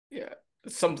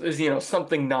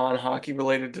something non-hockey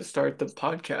related to start the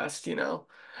podcast,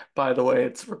 By the way,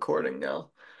 it's recording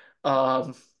now.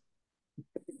 Um,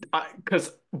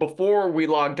 because before we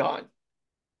logged on,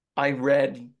 I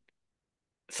read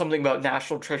something about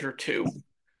National Treasure 2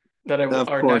 Of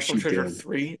or course National you Treasure did.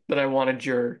 3 that I wanted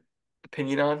your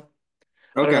opinion on.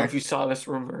 I don't know Okay. if you saw this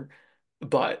rumor,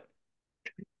 but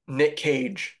Nick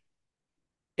Cage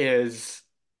is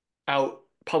out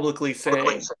publicly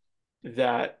saying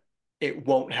that it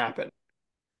won't happen,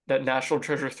 that National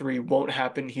Treasure 3 won't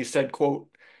happen. He said, quote,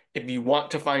 "If you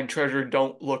want to find treasure,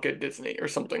 don't look at Disney," or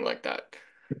something like that.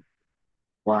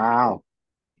 Wow.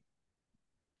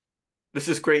 This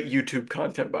is great YouTube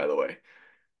content, by the way.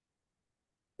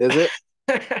 Is it?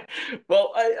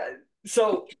 Well,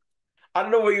 so I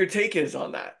don't know what your take is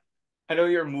on that. I know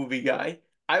you're a movie guy.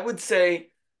 I would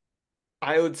say,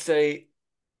 I would say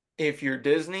if you're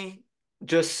Disney,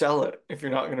 just sell it if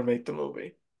you're not going to make the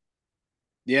movie.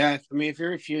 Yeah. I mean, if you're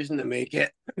refusing to make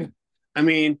it, I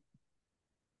mean,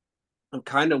 I'm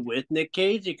kind of with Nick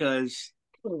Cage because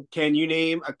can you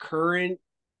name a current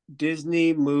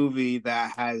Disney movie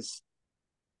that has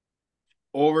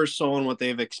oversold what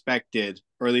they've expected,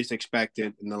 or at least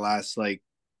expected in the last like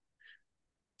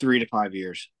 3 to 5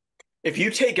 years? If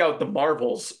you take out the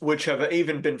Marvels, which have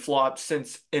even been flops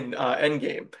since in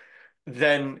Endgame,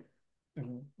 then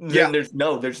Yeah.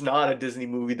 there's not a Disney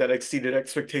movie that exceeded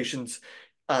expectations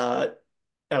uh,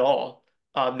 at all.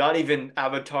 Not even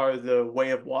Avatar: The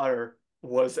Way of Water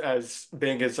was as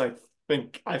big as I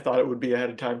think I thought it would be ahead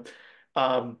of time.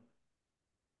 Um,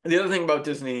 the other thing about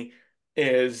Disney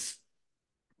is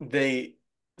they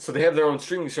they have their own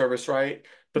streaming service, right?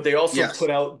 But they also Yes. put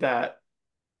out that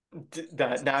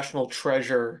National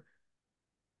Treasure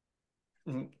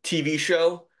TV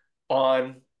show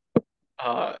on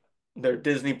uh, their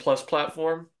Disney Plus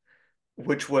platform,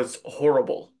 which was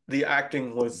horrible. The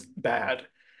acting was bad,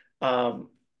 um,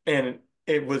 and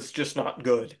it was just not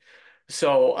good.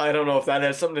 So I don't know if that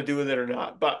has something to do with it or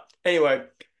not. But anyway,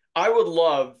 I would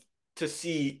love to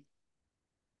see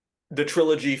the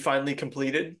trilogy finally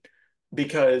completed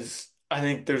because I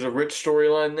think there's a rich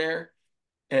storyline there,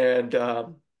 and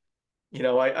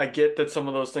I get that some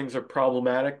of those things are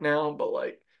problematic now, but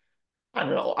like I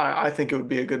don't know, I think it would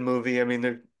be a good movie. I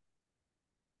mean,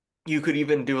 you could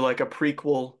even do like a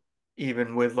prequel,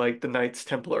 even with like the Knights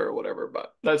Templar or whatever,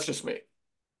 but that's just me.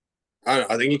 I don't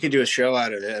know. I think you could do a show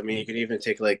out of it. I mean, you could even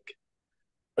take like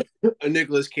a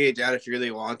Nicolas Cage out if you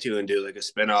really want to and do like a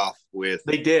spinoff with.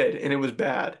 They did, and it was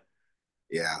bad,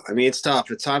 Yeah. I mean, it's tough.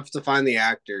 It's tough to find the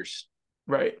actors.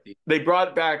 right? They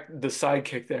brought back the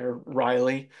sidekick there,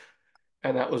 Riley,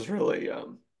 and that was really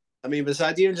I mean,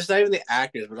 besides even just not even the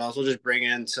actors, but also just bring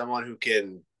in someone who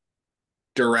can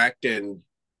direct and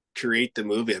create the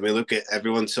movie. I mean, look at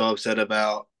everyone's so upset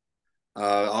about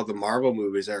all the Marvel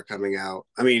movies that are coming out.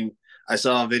 I mean, I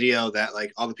saw a video that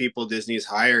like all the people Disney is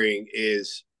hiring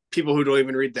is people who don't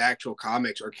even read the actual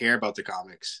comics or care about the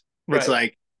comics. It's right.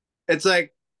 like it's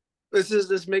like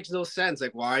this makes no sense.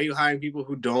 Like, why are you hiring people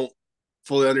who don't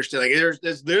fully understand? Like,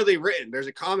 there's literally written. There's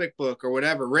a comic book or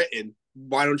whatever written.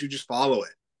 Why don't you just follow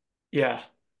it? Yeah.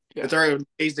 It's Yeah. already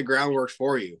lays the groundwork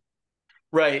for you.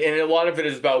 Right. And a lot of it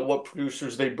is about what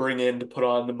producers they bring in to put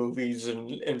on the movies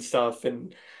and stuff.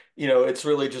 And, it's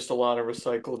really just a lot of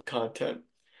recycled content.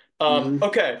 Mm-hmm.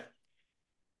 Okay.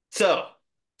 So,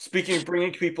 speaking of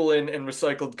bringing people in and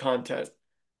recycled content,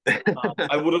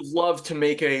 I would have loved to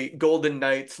make a Golden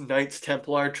Knights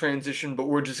Templar transition, but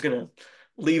we're just gonna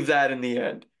leave that in the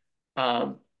end.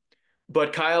 Um,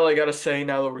 but Kyle, I gotta say,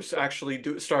 now that we're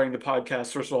actually starting the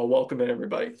podcast, first of all, welcome in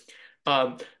everybody.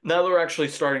 Now that we're actually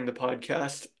starting the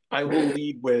podcast, I will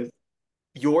lead with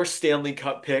your Stanley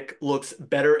Cup pick looks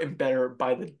better and better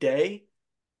by the day.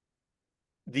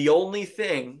 The only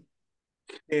thing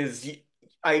is,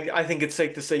 I think it's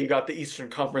safe to say you got the Eastern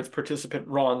Conference participant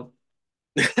wrong.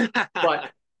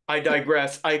 But I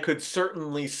digress. I could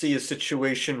certainly see a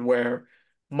situation where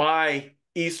my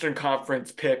Eastern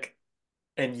Conference pick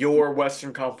and your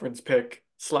Western Conference pick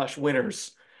slash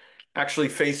winners actually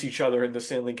face each other in the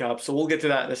Stanley Cup. So we'll get to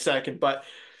that in a second. But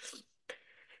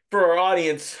for our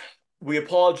audience, we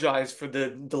apologize for the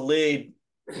delayed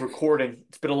recording.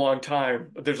 It's been a long time,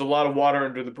 but there's a lot of water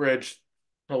under the bridge,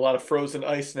 a lot of frozen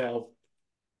ice now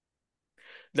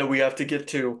that we have to get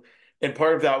to. And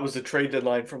part of that was the trade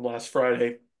deadline from last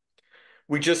Friday.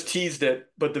 We just teased it,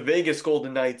 but the Vegas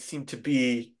Golden Knights seem to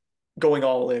be going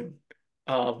all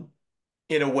um,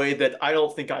 in a way that I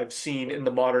don't think I've seen in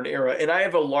the modern era. And I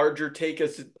have a larger take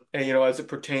as it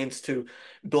pertains to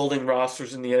building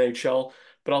rosters in the NHL,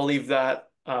 but I'll leave that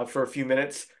for a few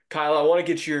minutes. Kyle, I want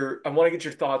to get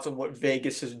your thoughts on what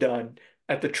Vegas has done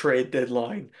at the trade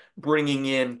deadline, bringing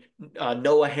in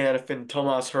Noah Hannafin,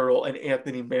 Tomas Hertl, and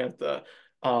Anthony Mantha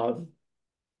um,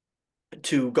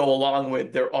 to go along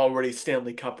with their already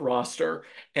Stanley Cup roster,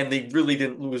 and they really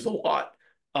didn't lose a lot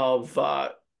of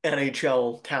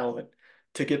NHL talent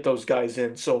to get those guys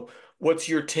in. So, what's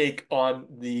your take on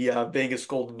the Vegas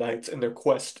Golden Knights and their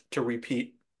quest to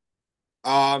repeat?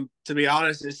 To be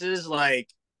honest, this has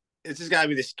got to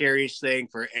be the scariest thing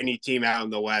for any team out in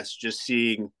the West. Just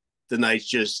seeing the Knights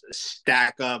just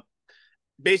stack up,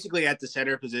 basically at the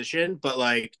center position, but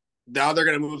like now they're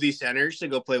gonna move these centers to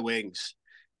go play wings,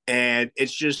 and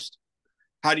it's just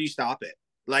how do you stop it?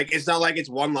 Like it's not like it's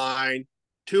one line,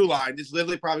 two lines. It's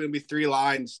literally probably gonna be three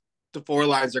lines to four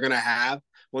lines they're gonna have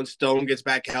once Stone gets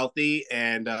back healthy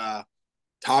and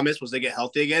Thomas once they get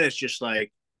healthy again. It's just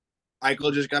like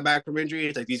Eichel just got back from injury.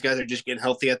 It's like these guys are just getting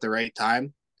healthy at the right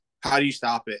time. How do you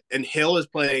stop it? And Hill is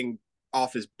playing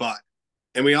off his butt.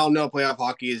 And we all know playoff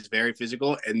hockey is very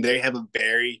physical, and they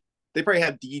probably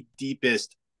have the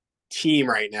deepest team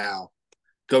right now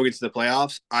going into the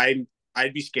playoffs. I'd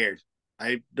be scared.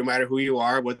 No matter who you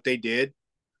are, what they did,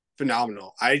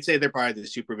 phenomenal. I'd say they're probably the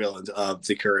supervillains of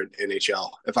the current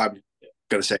NHL, if I'm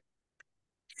gonna say.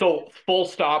 So, full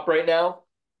stop right now.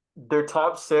 Their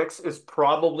top six is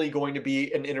probably going to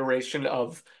be an iteration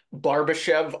of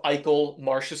Barbashev, Eichel,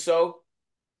 Marchessault.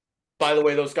 By the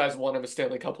way, those guys won him a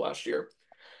Stanley Cup last year.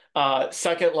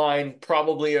 Second line,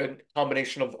 probably a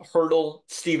combination of Hurdle,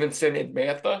 Stevenson, and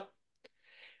Mantha.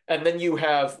 And then you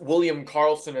have William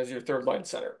Karlsson as your third line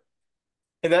center.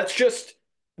 And that's just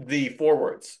the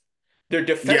forwards. Their Yeah.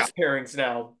 defense pairings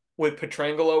now with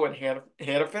Petrangelo and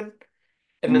Hannafin.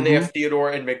 And then they Mm-hmm. have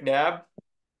Theodore and McNabb.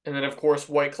 And then, of course,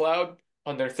 White Cloud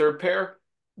on their third pair.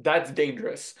 That's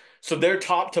dangerous. So they're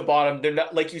top to bottom. They're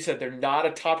not, like you said, they're not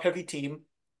a top heavy team.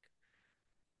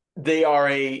 They are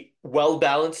a well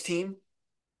balanced team,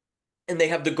 and they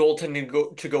have the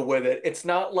goaltending to go with it. It's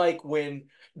not like when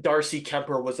Darcy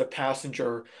Kemper was a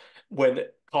passenger when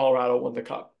Colorado won the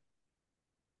cup.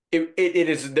 It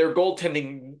is their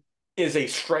goaltending is a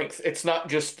strength. It's not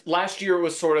just last year it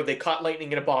was sort of they caught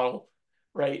lightning in a bottle,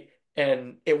 right?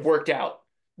 And it worked out.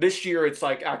 This year it's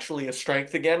like actually a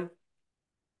strength again,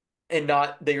 and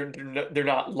not they're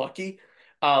not lucky.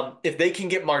 If they can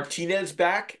get Martinez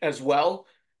back as well,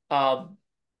 um,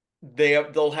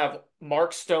 they'll have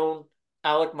Mark Stone,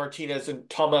 Alec Martinez, and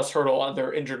Thomas Hertl on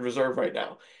their injured reserve right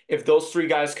now. If those three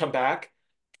guys come back,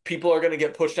 people are going to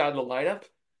get pushed out of the lineup,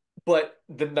 but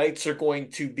the Knights are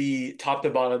going to be top to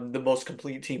bottom the most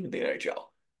complete team in the NHL.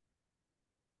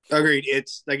 Agreed.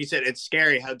 It's like you said, it's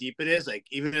scary how deep it is. Like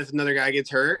even if another guy gets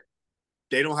hurt,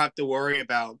 they don't have to worry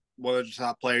about one of the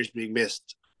top players being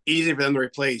missed. Easy for them to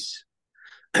replace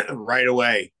right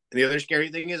away. And the other scary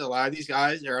thing is a lot of these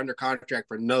guys are under contract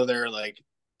for another like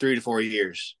 3 to 4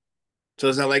 years. So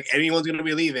it's not like anyone's going to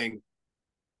be leaving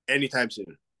anytime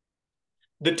soon.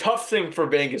 The tough thing for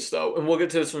Vegas, though, and we'll get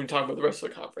to this when we talk about the rest of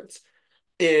the conference,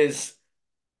 is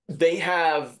they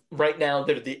have right now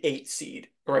they're the eight seed,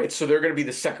 right? So they're going to be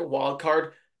the second wild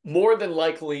card. More than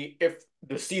likely, if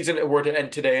the season were to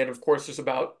end today, and of course there's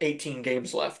about 18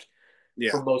 games left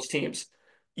Yeah. for most teams,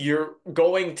 you're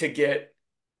going to get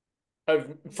a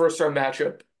first round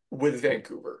matchup with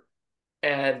Vancouver.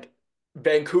 And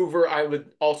Vancouver, I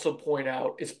would also point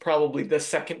out, is probably the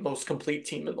second most complete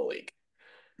team in the league.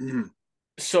 Mm-hmm.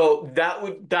 So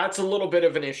that's a little bit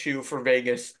of an issue for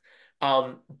Vegas.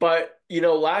 But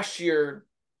last year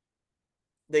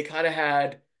they kind of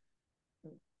had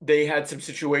they had some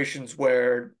situations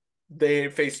where they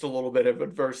faced a little bit of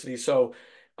adversity. So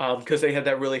because they had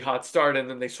that really hot start and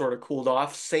then they sort of cooled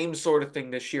off. Same sort of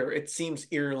thing this year. It seems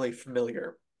eerily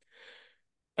familiar.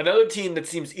 Another team that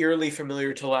seems eerily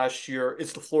familiar to last year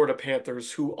is the Florida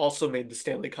Panthers, who also made the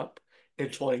Stanley Cup in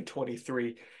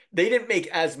 2023. They didn't make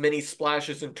as many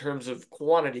splashes in terms of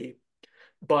quantity,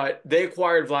 but they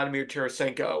acquired Vladimir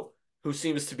Tarasenko, who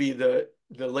seems to be the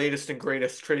latest and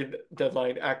greatest trade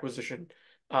deadline acquisition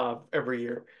every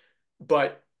year.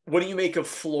 But what do you make of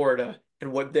Florida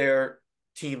and what their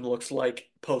team looks like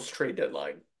post trade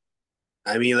deadline?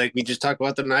 I mean, like we just talked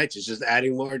about the Knights, it's just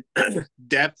adding more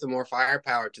depth and more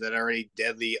firepower to that already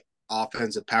deadly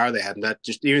offensive power they have. And that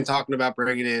just even talking about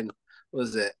bringing in, what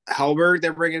was it, Hellberg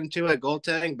they're bringing to at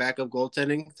goaltending, backup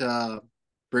goaltending to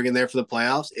bring in there for the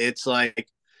playoffs. It's like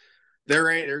they're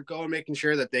ready, they're going making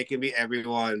sure that they can beat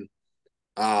everyone.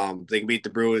 They can beat the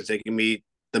Bruins, they can beat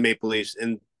the Maple Leafs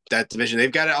in that division.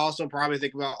 They've got to also probably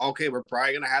think about, okay, we're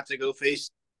probably going to have to go face,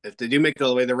 if they do make it all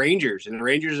the way, the Rangers. And the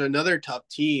Rangers are another tough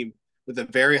team with a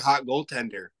very hot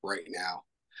goaltender right now.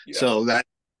 Yeah. So that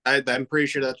I'm pretty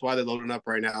sure that's why they're loading up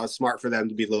right now. It's smart for them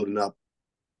to be loading up.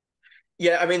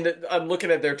 Yeah, I mean, I'm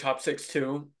looking at their top six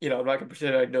too. I'm not gonna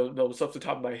pretend I know this off the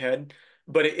top of my head,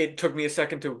 but it took me a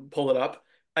second to pull it up.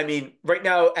 I mean, right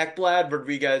now, Ekblad,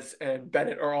 Rodriguez, and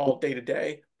Bennett are all day to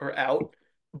day or out.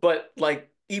 But like,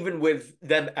 even with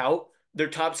them out, their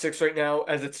top six right now,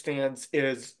 as it stands,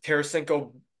 is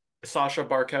Tarasenko, Sasha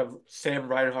Barkov, Sam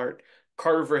Reinhart,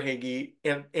 Carter Verhaeghe,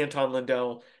 and Anton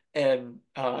Lindell, and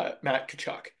Matt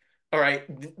Kachuk. All right,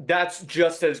 that's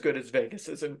just as good as Vegas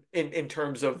is in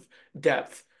terms of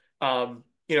depth.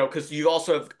 Because you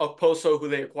also have Okposo, who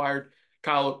they acquired,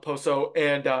 Kyle Okposo,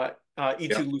 and Yeah.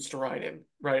 Eetu Luostarinen,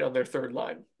 right, on their third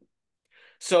line.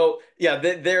 So yeah,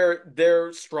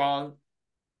 they're strong.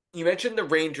 You mentioned the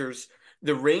Rangers.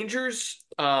 The Rangers,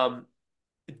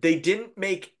 they didn't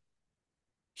make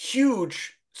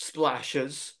huge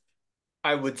splashes,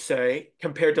 I would say,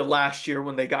 compared to last year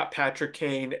when they got Patrick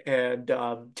Kane and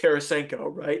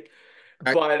Tarasenko, right?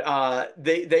 I, But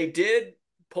they did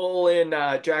pull in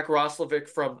Jack Roslovic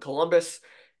from Columbus,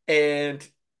 and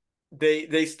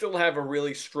they still have a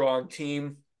really strong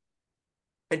team.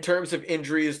 In terms of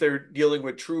injuries, they're dealing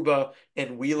with Truba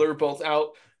and Wheeler both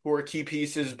out, who are key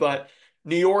pieces. But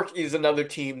New York is another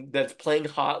team that's playing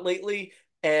hot lately,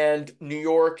 and New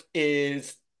York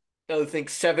is, I think,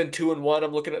 7-2-1.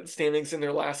 I'm looking at the standings in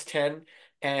their last 10,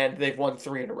 and they've won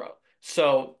three in a row.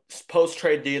 So post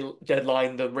trade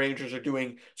deadline, the Rangers are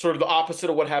doing sort of the opposite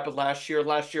of what happened last year.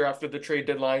 Last year, after the trade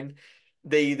deadline,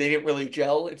 they didn't really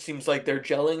gel. It seems like they're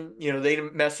gelling. They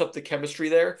didn't mess up the chemistry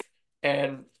there,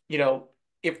 and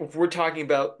if we're talking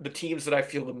about the teams that I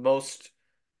feel the most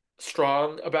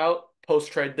strong about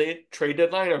post trade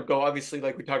deadline, or go obviously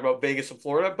like we talked about Vegas and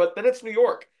Florida, but then it's New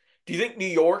York. Do you think New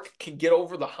York can get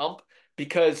over the hump?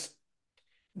 Because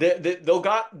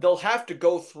they'll have to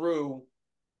go through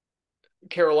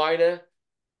Carolina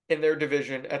in their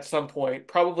division at some point,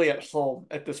 probably at home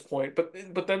at this point.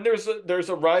 But then there's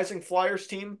a rising Flyers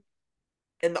team,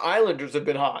 and the Islanders have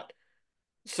been hot.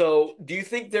 So do you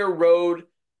think their road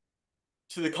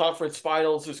to the conference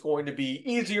finals is going to be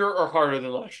easier or harder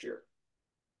than last year?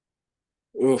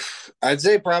 Oof. I'd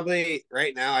say probably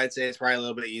right now, I'd say it's probably a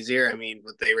little bit easier. I mean,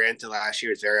 what they ran to last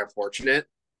year is very unfortunate.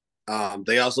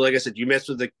 They also, like I said, you missed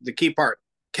with the key part.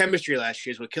 Chemistry last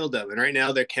year is what killed them. And right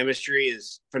now, their chemistry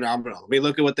is phenomenal. I mean,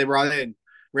 look at what they brought in.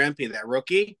 Rampy, that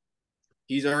rookie,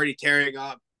 he's already tearing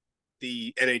up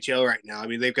the NHL right now. I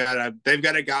mean, they've got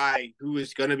a guy who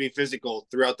is going to be physical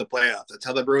throughout the playoffs. That's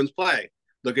how the Bruins play.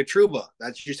 Look at Truba.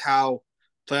 That's just how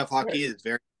playoff Right. hockey is.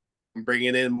 Very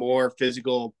bringing in more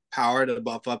physical power to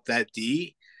buff up that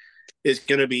D is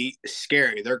going to be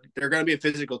scary. They're going to be a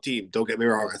physical team. Don't get me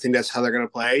wrong. I think that's how they're going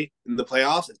to play in the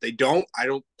playoffs. If they don't, I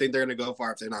don't think they're going to go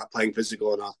far if they're not playing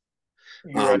physical enough.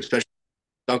 You're right. Especially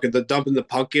dumping the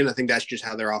pumpkin. I think that's just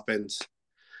how their offense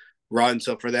runs.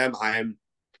 So for them, I am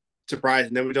surprised.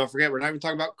 And then we don't forget, we're not even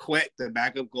talking about Quick, the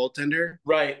backup goaltender.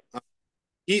 Right.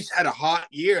 He's had a hot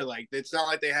year. Like it's not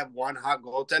like they have one hot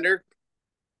goaltender.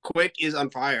 Quick is on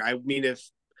fire. I mean, if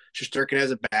Shesterkin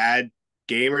has a bad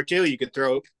game or two, you could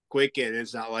throw Quick in.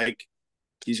 It's not like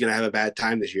he's gonna have a bad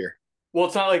time this year. Well,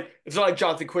 it's not like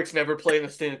Jonathan Quick's never played in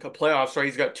the Stanley Cup playoffs, right?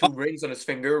 He's got two rings on his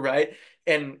finger, right?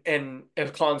 And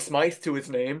Conn Smythe to his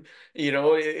name.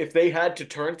 If they had to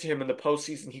turn to him in the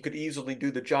postseason, he could easily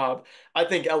do the job. I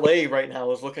think LA right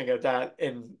now is looking at that,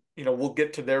 and we'll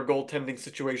get to their goaltending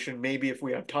situation maybe if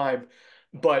we have time.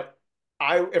 But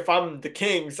if I'm the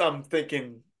Kings, I'm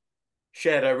thinking,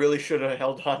 shit, I really should have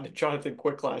held on to Jonathan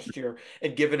Quick last year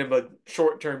and given him a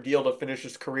short-term deal to finish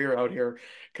his career out here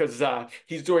because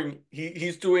he's doing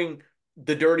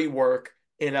the dirty work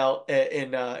in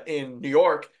New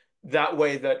York. That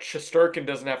way, that Shesterkin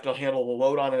doesn't have to handle the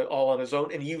load on it all on his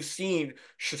own. And you've seen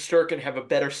Shesterkin have a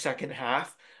better second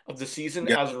half of the season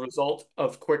Yeah, as a result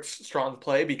of Quick's strong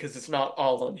play because it's not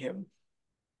all on him.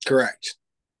 correct.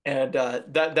 And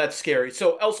that's scary.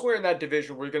 So elsewhere in that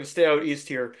division, we're going to stay out east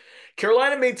here.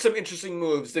 Carolina made some interesting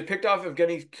moves. They picked off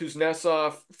Evgeny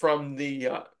Kuznetsov from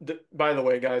by the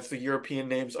way, guys, the European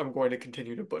names I'm going to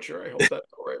continue to butcher. I hope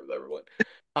that's all right with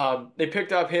everyone. They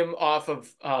picked up him off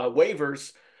of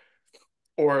waivers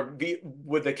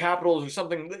with the Capitals or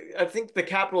something. I think the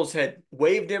Capitals had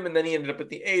waived him, and then he ended up at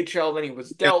the AHL. Then he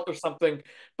was Yeah, dealt or something.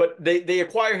 But they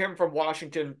acquire him from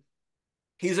Washington.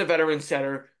 He's a veteran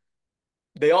center.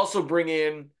 They also bring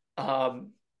in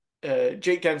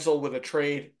Jake Gensel with a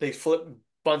trade. They flip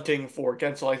Bunting for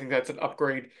Gensel. I think that's an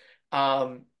upgrade.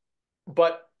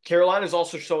 But Carolina is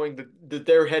also showing that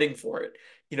they're heading for it.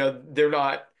 They're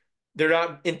not. They're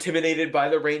not intimidated by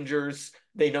the Rangers.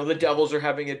 They know the Devils are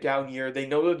having a down year. They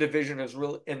know the division is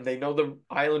real, and they know the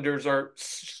Islanders are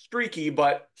streaky,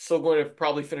 but still going to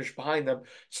probably finish behind them.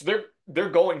 So they're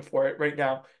going for it right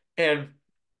now. And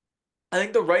I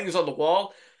think the writing's on the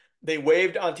wall. They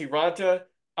waived Antti Ranta.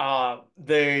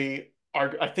 They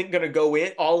are, I think, going to go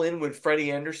in all in with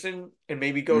Freddie Anderson and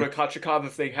maybe go Mm. to Kochekov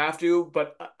if they have to.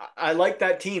 But I like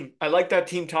that team. I like that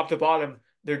team top to bottom.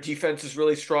 Their defense is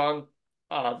really strong.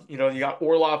 You got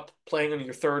Orlov playing on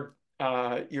your third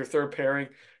pairing.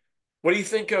 What do you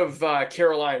think of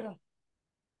Carolina?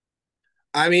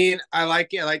 I mean, I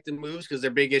like it. I like the moves because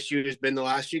their big issue has been the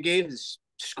last few games is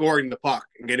scoring the puck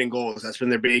and getting goals. That's been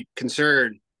their big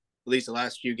concern, at least the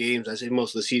last few games. I say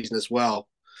most of the season as well.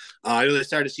 I know they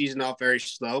started the season off very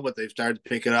slow, but they've started to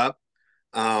pick it up.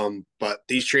 But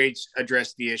these trades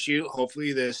address the issue.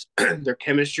 Hopefully, this their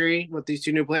chemistry with these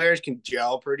two new players can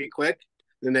gel pretty quick.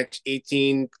 The next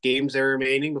 18 games that are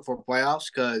remaining before playoffs,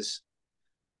 because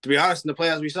to be honest, in the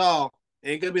playoffs we saw, it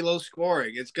ain't gonna be low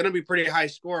scoring. It's gonna be pretty high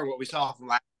scoring what we saw from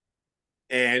last.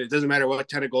 And it doesn't matter what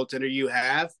kind of goaltender you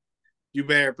have, you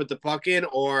better put the puck in,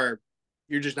 or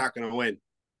you're just not gonna win.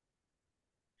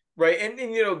 Right.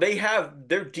 And they have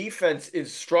their defense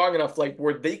is strong enough like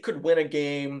where they could win a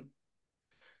game.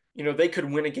 They could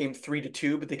win a game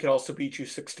 3-2, but they could also beat you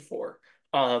 6-4.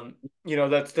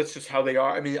 That's just how they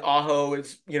are. I mean, Aho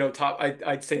is, top,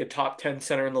 I'd say a top 10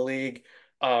 center in the league.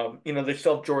 They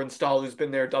still have Jordan Stahl who's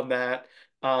been there, done that.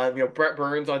 Brett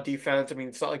Burns on defense. I mean,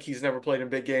 it's not like he's never played in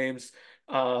big games.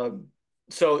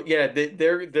 So yeah,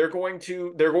 they're going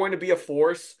to be a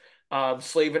force.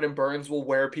 Slavin and Burns will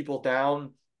wear people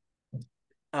down.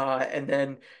 And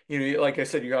then, like I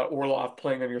said, you got Orlov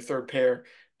playing on your third pair.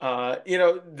 They're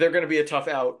going to be a tough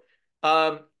out.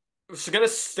 Um, so going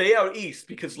to stay out east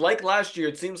because, like last year,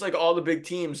 it seems like all the big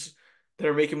teams that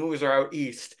are making moves are out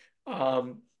east.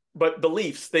 But the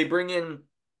Leafs, they bring in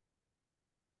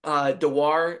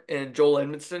Dewar and Joel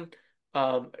Edmondson.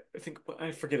 I think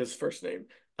I forget his first name.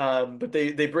 But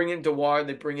they bring in Dewar,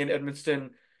 they bring in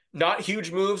Edmondson. Not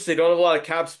huge moves. They don't have a lot of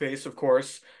cap space, of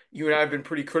course. You and I have been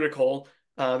pretty critical.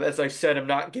 As I said, I'm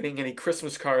not getting any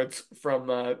Christmas cards from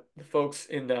the folks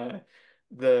in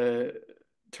the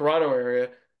Toronto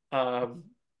area. Um,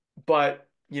 but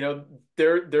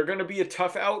they're going to be a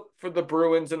tough out for the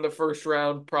Bruins in the first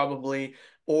round, probably,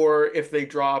 or if they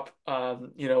drop,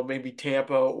 maybe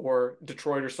Tampa or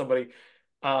Detroit or somebody,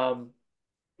 um,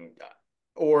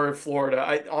 or Florida.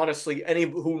 I honestly,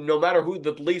 no matter who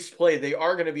the Leafs play, they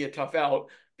are going to be a tough out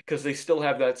because they still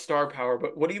have that star power.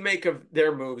 But what do you make of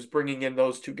their moves, bringing in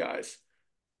those two guys?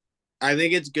 I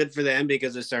think it's good for them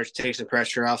because it starts to take some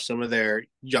pressure off some of their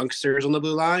youngsters on the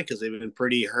blue line because they've been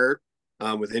pretty hurt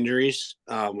with injuries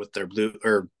with their blue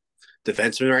or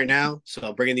defensemen right now.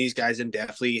 So bringing these guys in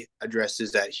definitely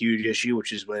addresses that huge issue,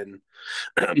 which is when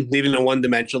leaving them one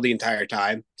dimensional the entire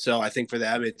time. So I think for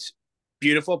them it's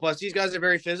beautiful. Plus these guys are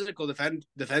very physical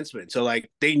defensemen, so like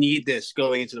they need this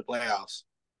going into the playoffs.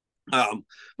 I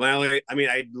mean,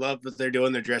 I love what they're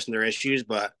doing. They're addressing their issues,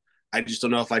 but I just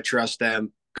don't know if I trust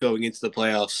them going into the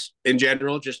playoffs in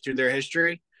general, just through their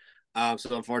history.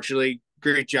 So unfortunately,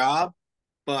 great job,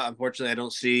 but unfortunately, I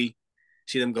don't see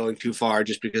them going too far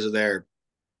just because of their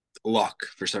luck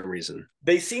for some reason.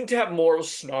 They seem to have more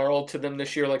snarl to them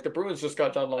this year. Like the Bruins just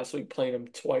got done last week playing them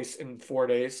twice in 4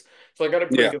 days. So I got a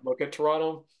pretty Yeah. good look at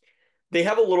Toronto. They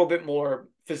have a little bit more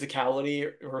physicality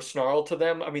or snarl to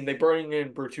them. I mean, they bring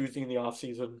in Bertuzzi in the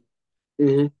offseason.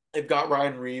 Mm-hmm. They've got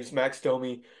Ryan Reeves, Max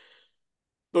Domi.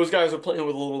 Those guys are playing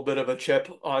with a little bit of a chip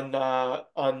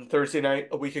on Thursday night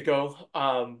a week ago.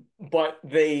 But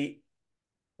they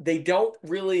don't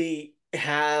really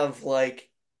have like,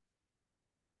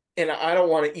 and I don't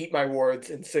want to eat my words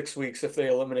in 6 weeks if they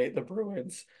eliminate the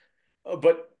Bruins.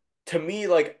 But to me,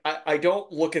 like I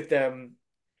don't look at them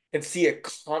and see a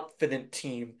confident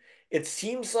team. It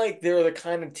seems like they're the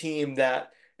kind of team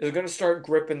that is going to start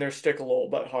gripping their stick a little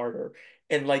bit harder.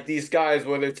 And like these guys,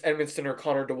 whether it's Edmondson or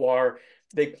Connor Dewar,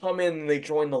 they come in and they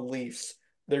join the Leafs.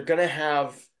 They're going to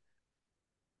have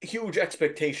huge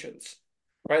expectations,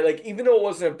 right? Like even though it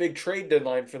wasn't a big trade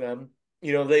deadline for them,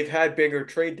 they've had bigger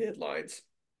trade deadlines.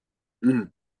 Mm-hmm.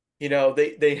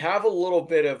 They have a little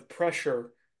bit of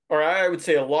pressure, or I would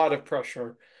say a lot of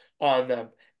pressure on them.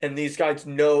 And these guys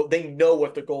know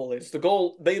what the goal is. The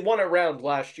goal, they won a round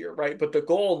last year, right? But the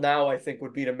goal now, I think,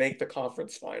 would be to make the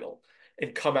conference final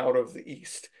and come out of the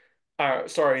East.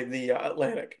 Sorry, the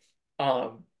Atlantic.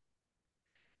 Um,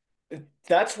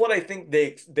 that's what I think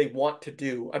they want to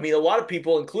do. I mean, a lot of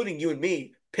people, including you and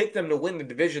me, picked them to win the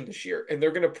division this year, and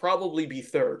they're going to probably be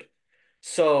third.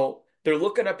 So they're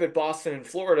looking up at Boston and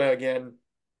Florida again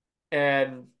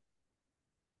And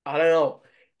I don't know.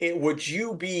 Would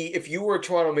you be, if you were a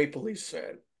Toronto Maple Leafs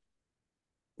fan,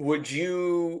 would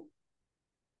you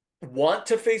want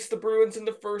to face the Bruins in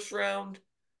the first round,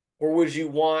 or would you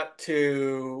want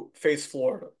to face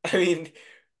Florida? I mean,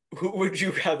 who would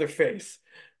you rather face?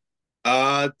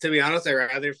 To be honest, I'd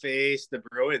rather face the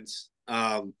Bruins,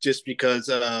 just because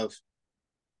of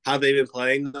how they've been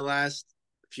playing the last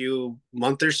few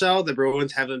month or so. The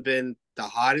Bruins haven't been the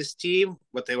hottest team,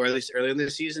 what they were at least early in the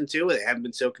season too. They haven't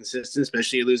been so consistent,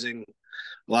 especially losing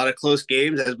a lot of close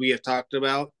games, as we have talked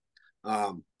about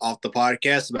off the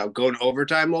podcast about going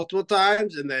overtime multiple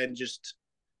times and then just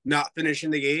not finishing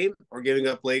the game or giving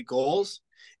up late goals.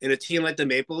 In a team like the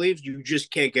Maple Leafs, you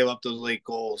just can't give up those late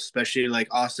goals, especially like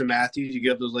Austin Matthews. You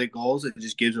give up those late goals, it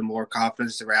just gives them more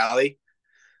confidence to rally.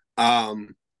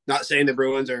 Not saying the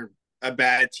Bruins are a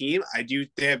bad team.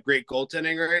 They have great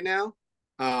goaltending right now.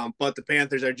 But the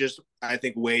Panthers are just, I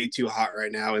think, way too hot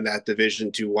right now in that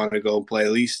division to want to go and play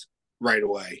at least right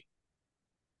away.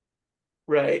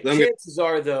 Right. Let me, Chances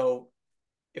are, though,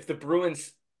 if the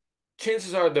Bruins,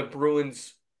 chances are the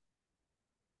Bruins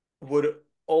would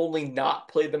only not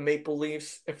play the Maple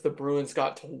Leafs if the Bruins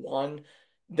got to one.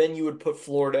 Then you would put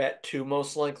Florida at two,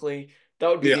 most likely. That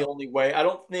would be yeah, the only way. I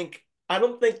don't think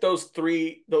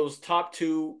those top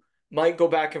two might go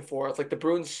back and forth. Like the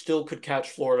Bruins still could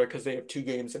catch Florida because they have two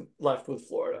games left with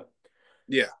Florida.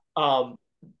 yeah, Um,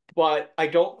 but I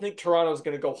don't think Toronto's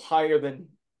going to go higher than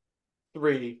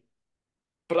three.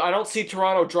 But I don't see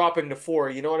Toronto dropping to four.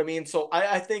 You know what I mean? So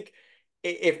I think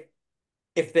if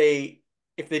if they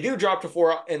if they do drop to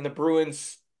four and the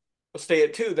Bruins stay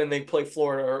at two, then they play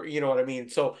Florida, or you know what I mean.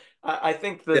 So I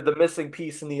think yeah. the missing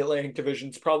piece in the Atlantic Division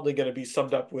is probably going to be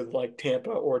summed up with like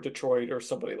Tampa or Detroit or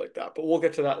somebody like that. But we'll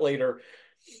get to that later.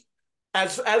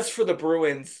 As for the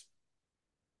Bruins,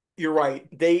 you're right.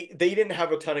 They didn't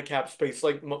have a ton of cap space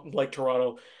like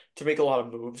Toronto to make a lot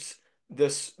of moves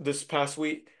this past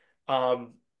week.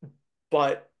 Um,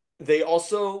 but they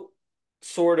also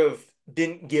sort of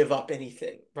didn't give up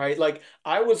anything, right? Like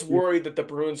I was worried that the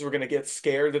Bruins were going to get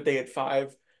scared that they had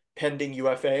five pending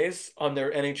UFAs on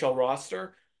their NHL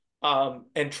roster,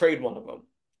 and trade one of them.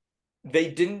 They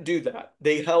didn't do that.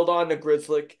 They held on to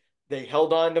Grizzlick. They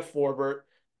held on to Forbert.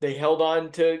 They held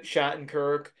on to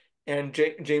Shattenkirk and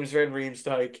James Van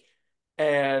Riemsdyk,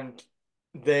 and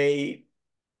they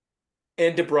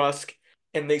and DeBrusque,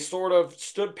 and they sort of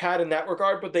stood pat in that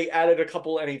regard, but they added a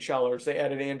couple NHLers. They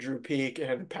added Andrew Peeke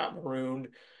and Pat Maroon.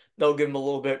 They'll give them a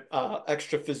little bit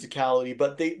extra physicality,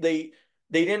 but they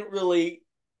didn't really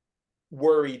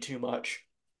worry too much.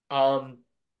 Um,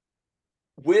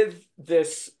 with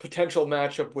this potential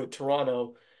matchup with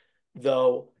Toronto,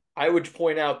 though, I would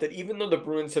point out that even though the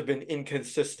Bruins have been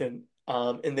inconsistent,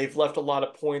 and they've left a lot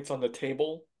of points on the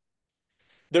table,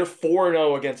 they're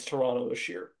 4-0 against Toronto this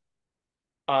year.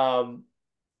 Um,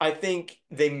 I think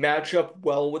they match up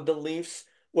well with the Leafs.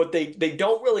 What they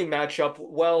don't really match up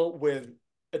well with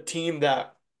a team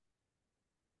that,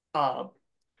 um,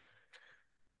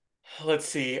 let's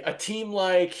see, a team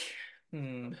like,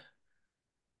 hmm,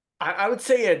 I would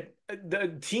say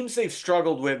the teams they've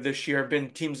struggled with this year have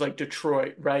been teams like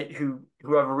Detroit, right? Who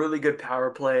have a really good power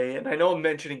play, and I know I'm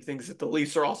mentioning things that the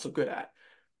Leafs are also good at,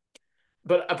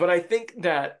 but I think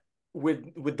that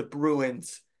with the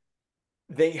Bruins,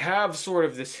 they have sort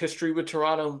of this history with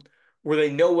Toronto where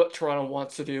they know what Toronto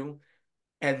wants to do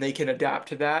and they can adapt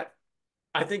to that.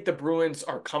 I think the Bruins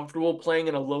are comfortable playing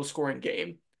in a low scoring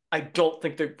game. I don't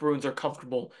think the Bruins are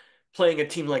comfortable playing a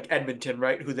team like Edmonton,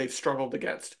 right, who they've struggled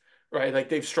against, right? Like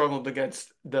they've struggled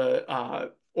against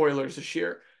the Oilers this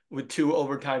year with two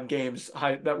overtime games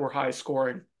that were high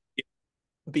scoring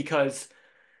because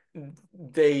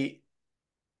they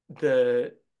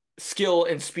the skill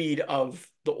and speed of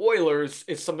the Oilers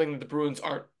is something that the Bruins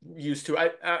aren't used to.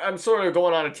 I'm sort of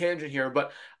going on a tangent here,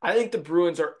 but I think the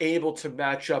Bruins are able to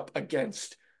match up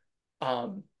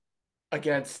um,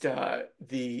 against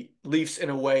the Leafs in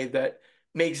a way that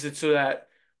makes it so that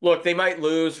look, they might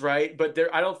lose, right? But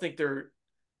I don't think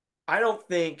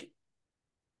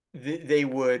they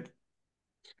would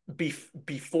be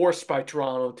forced by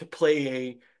Toronto to play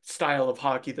a style of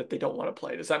hockey that they don't want to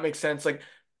play. Does that make sense? Like,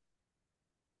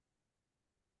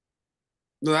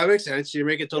 No, that makes sense. You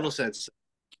make a yeah, total sense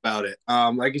about it.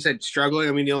 Like you said, struggling.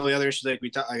 I mean, the only other issue like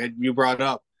you brought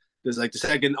up is like the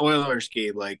second Oilers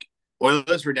game. Like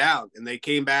Oilers were down and they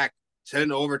came back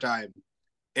 10 overtime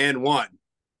and won.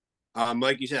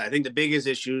 Like you said, I think the biggest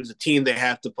issue is the team they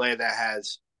have to play that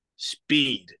has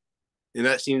speed, and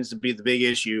that seems to be the big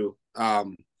issue.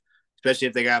 especially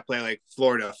if they got to play like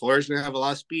Florida. Florida's going to have a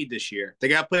lot of speed this year. They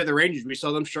got to play the Rangers. We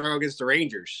saw them struggle against the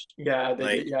Rangers. Yeah, they Like,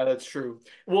 did. Yeah, that's true.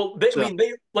 Well, I so mean,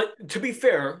 they like to be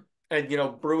fair, and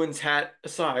Bruins hat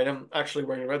aside, I'm actually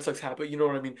wearing a Red Sox hat, but you know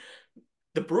what I mean.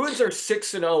 The Bruins are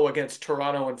 6-0 against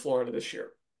Toronto and Florida this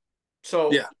year.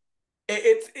 So yeah,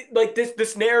 like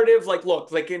this narrative, like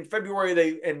look, like in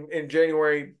February in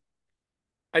January,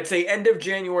 I'd say end of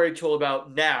January till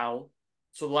about now,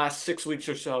 so the last 6 weeks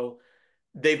or so,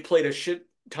 they've played a shit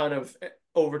ton of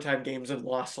overtime games and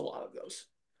lost a lot of those.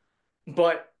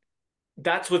 But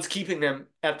that's what's keeping them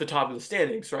at the top of the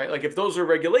standings, right? Like if those are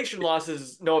regulation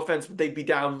losses, no offense, but they'd be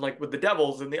down like with the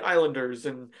Devils and the Islanders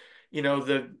and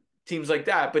the teams like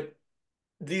that. But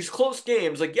these close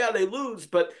games, like yeah, they lose,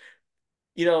 but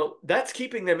that's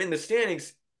keeping them in the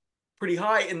standings pretty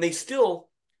high. And they still,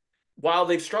 while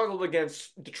they've struggled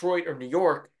against Detroit or New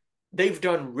York, they've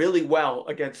done really well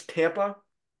against Tampa,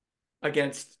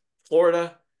 against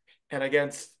Florida, and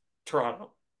against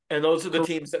Toronto. And those are the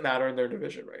teams that matter in their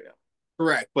division right now.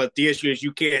 correct. But the issue is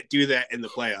you can't do that in the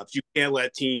playoffs. You can't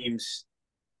let teams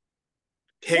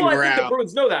Well, hang I think the around.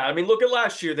 Bruins know that. I mean, look at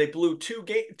last year; they blew two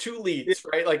Yeah, leads,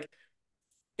 right? Like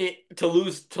to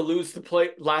lose the play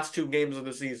last two games of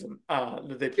the season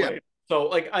that they yeah. played. So,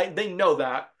 like, they know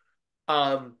that.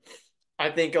 Um, I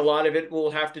think a lot of it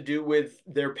will have to do with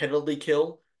their penalty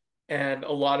kill, and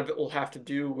a lot of it will have to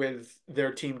do with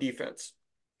their team defense.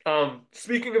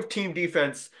 Speaking of team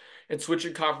defense and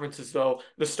switching conferences, though,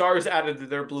 the Stars added to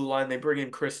their blue line. They bring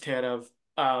in Chris Tanev.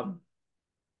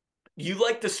 You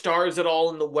like the Stars at all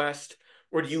in the West,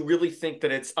 or do you really think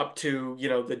that it's up to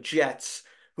the Jets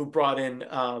who brought in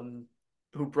Tyler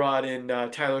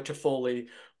Toffoli,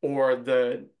 or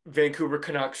the Vancouver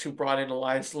Canucks who brought in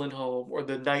Elias Lindholm, or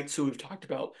the Knights who we've talked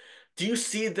about? Do you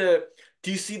see the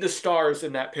Stars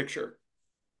in that picture?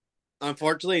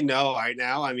 Unfortunately, no. Right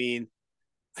now, I mean,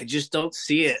 I just don't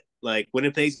see it. Like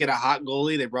Winnipeg's get a hot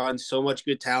goalie. They brought in so much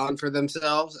good talent for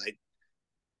themselves.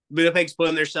 Winnipeg's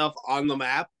putting themselves on the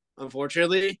map,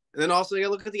 unfortunately. And then also you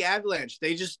gotta look at the Avalanche.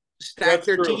 They just stacked That's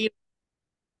their true. team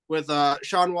with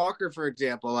Sean Walker, for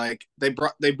example. Like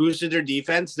they boosted their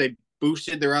defense, they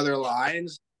boosted their other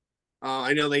lines.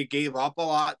 I know they gave up a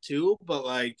lot too, but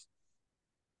like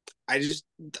I just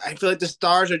I feel like the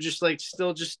Stars are just like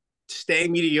still just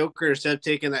staying mediocre instead of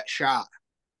taking that shot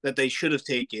that they should have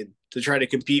taken to try to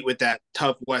compete with that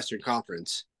tough Western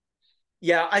Conference.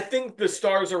 Yeah, I think the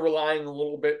Stars are relying a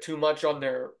little bit too much on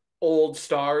their old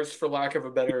stars, for lack of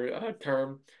a better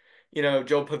term.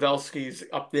 Joe Pavelski's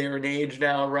up there in age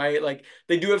now, right? Like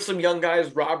they do have some young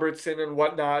guys, Robertson and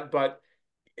whatnot, but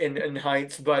in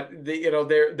Heights, but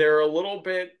they're a little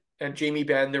bit, and Jamie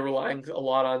Benn they're relying a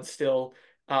lot on still.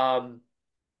 Um,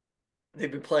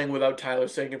 they've been playing without Tyler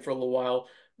Seguin for a little while,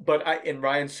 but and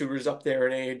Ryan Suter's up there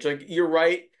in age. Like you're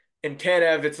right, in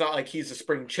Tanev, it's not like he's a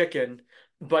spring chicken,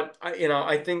 but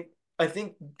I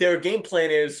think their game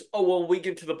plan is, oh well, we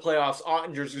get to the playoffs,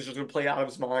 Ottinger's just going to play out of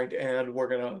his mind, and we're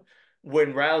gonna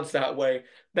win rounds that way.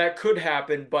 That could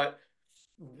happen, but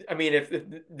I mean, if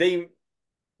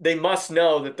they must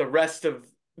know that the rest of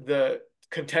the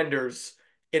contenders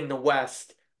in the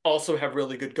West also have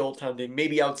really good goaltending,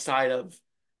 maybe outside of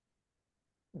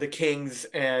the Kings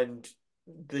and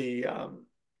the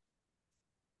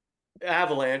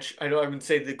Avalanche. I know I would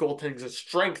say the goaltending is a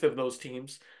strength of those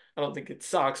teams. I don't think it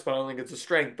sucks, but I don't think it's a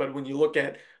strength. But when you look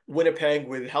at Winnipeg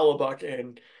with Hellebuck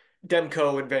and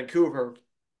Demko in Vancouver,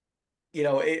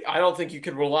 I don't think you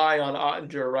can rely on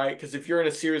Ottinger, right? Because if you're in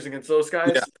a series against those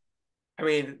Yeah, guys, I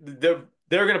mean, they're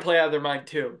going to play out of their mind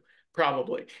too,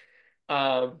 probably.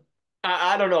 Um,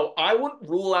 I don't know. I wouldn't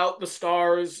rule out the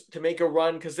Stars to make a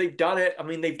run because they've done it. I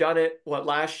mean, they've done it. What,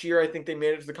 last year? I think they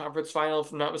made it to the conference final,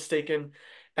 if I'm not mistaken.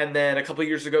 And then a couple of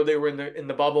years ago, they were in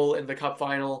the bubble in the cup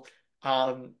final.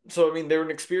 So I mean, they're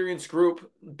an experienced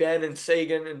group. Ben and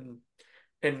Sagan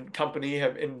and company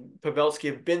and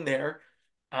Pavelski have been there.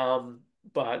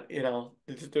 But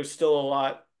there's still a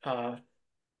lot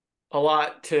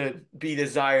to be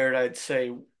desired, I'd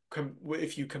say,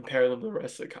 if you compare them to the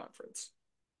rest of the conference.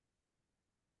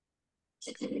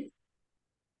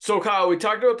 So, Kyle, we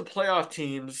talked about the playoff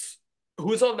teams.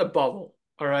 Who's on the bubble?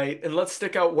 All right, and let's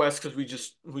stick out west because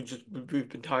we've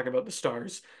been talking about the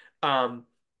Stars. Um,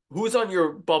 who's on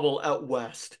your bubble out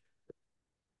west?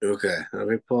 okay. Let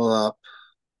me pull up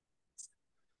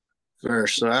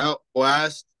first. So out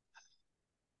west,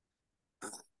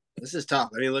 this is tough.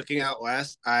 I mean, looking out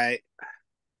west, I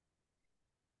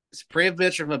it's pretty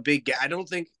much of a big gap. I don't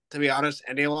think, to be honest,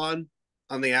 anyone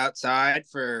on the outside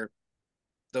for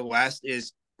the West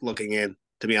is looking in.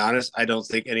 To be honest, I don't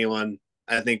think anyone.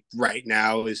 I think right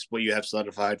now is what you have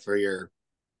solidified for your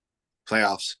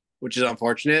playoffs, which is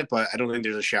unfortunate, but I don't think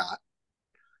there's a shot.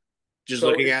 Just So,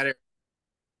 looking at it.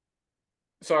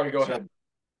 sorry, go So, ahead.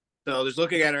 so just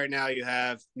looking at it right now, you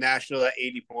have Nashville at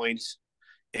 80 points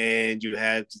and you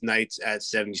have Knights at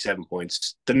 77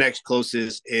 points. The next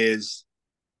closest is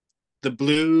the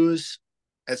Blues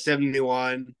at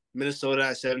 71, Minnesota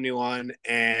at 71,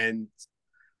 and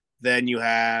then you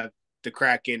have the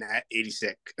Kraken at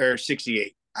 86 or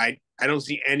 68. I don't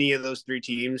see any of those three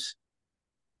teams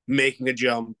making a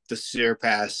jump to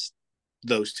surpass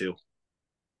those two.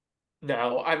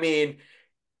 No, I mean,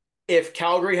 if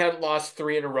Calgary hadn't lost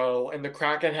three in a row and the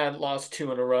Kraken hadn't lost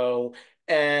two in a row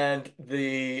and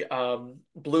the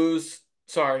Blues,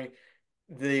 sorry,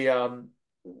 the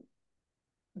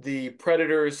the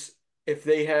Predators, if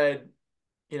they had,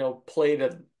 played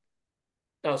a,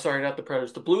 oh, sorry, not the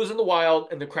Predators, the Blues and the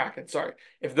Wild and the Kraken, sorry.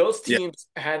 If those Yeah, teams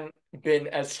hadn't been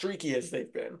as streaky as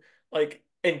they've been, like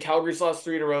in Calgary's lost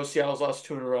three in a row, Seattle's lost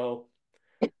two in a row,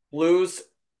 Blues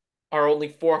are only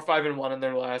 4-5-1 in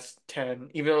their last 10,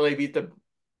 even though they beat the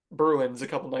Bruins a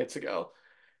couple nights ago.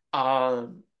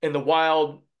 In the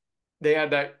Wild, they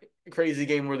had that crazy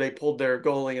game where they pulled their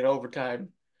goalie in overtime.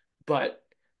 But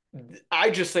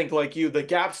I just think, like you, the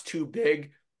gap's too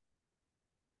big.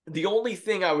 The only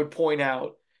thing I would point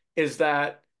out is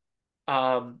that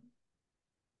um,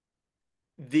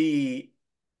 the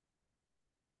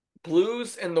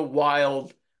Blues and the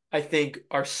Wild, I think,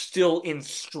 are still in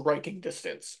striking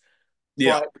distance.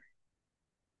 yeah, But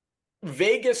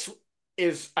Vegas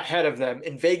is ahead of them,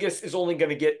 and Vegas is only going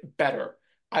to get better.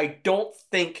 I don't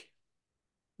think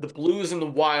the Blues and the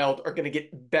Wild are going to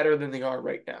get better than they are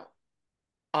right now.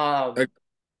 uh, Um,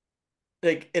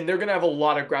 and they're going to have a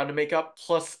lot of ground to make up.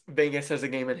 Plus, Vegas has a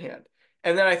game in hand,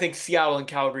 and then I think Seattle and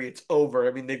Calgary, it's over.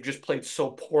 I mean, they've just played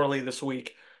so poorly this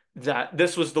week that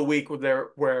this was the week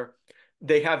where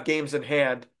they have games in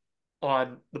hand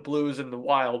on the Blues and the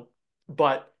Wild,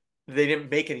 but they didn't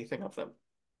make anything of them.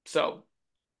 So,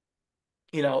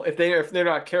 if they're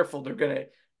not careful, they're gonna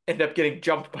end up getting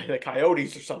jumped by the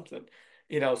Coyotes or something.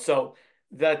 So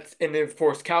that's and then of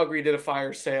course Calgary did a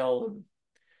fire sale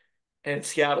and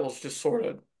Seattle's just sort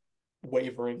of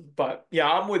wavering. But yeah,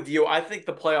 I'm with you. I think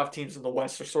the playoff teams in the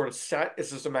West are sort of set.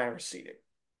 It's just a matter of seeding.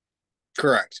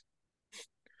 correct.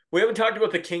 We haven't talked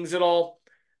about the Kings at all.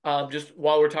 Just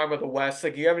while we're talking about the West,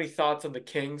 like, do you have any thoughts on the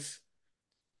Kings?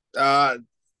 Uh,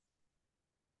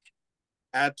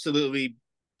 Absolutely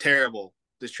terrible.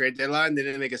 This trade deadline, they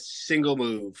didn't make a single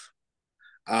move.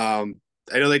 Um,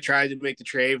 I know they tried to make the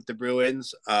trade with the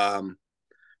Bruins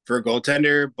for a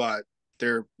goaltender, but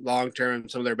their long term,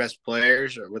 some of their best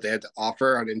players or what they had to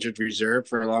offer on injured reserve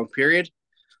for a long period.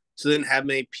 So they didn't have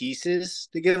many pieces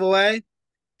to give away.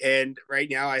 And right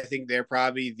now, I think they're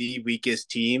probably the weakest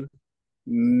team.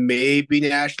 Maybe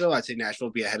Nashville. I'd say Nashville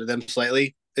will be ahead of them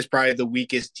slightly. It's probably the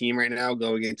weakest team right now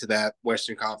going into that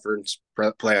Western Conference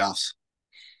playoffs.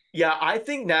 Yeah, I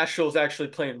think Nashville's actually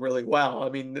playing really well. I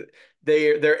mean,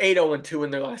 they're 8-0-2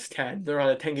 in their last 10. They're on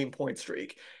a 10-game point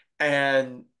streak.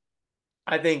 And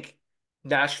I think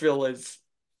Nashville is,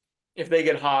 if they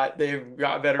get hot, they've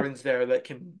got veterans there that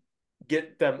can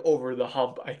get them over the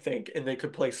hump, I think, and they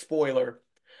could play spoiler.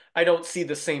 I don't see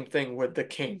the same thing with the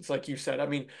Kings, like you said. I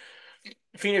mean,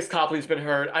 Phoenix Copley's been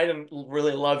hurt. I didn't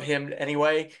really love him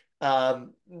anyway.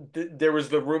 There was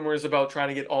the rumors about trying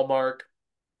to get Allmark.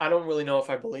 I don't really know if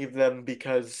I believe them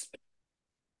because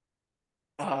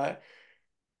uh,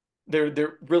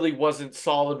 there really wasn't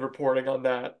solid reporting on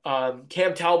that.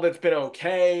 Cam Talbot's been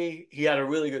okay. He had a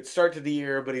really good start to the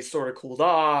year, but he's sort of cooled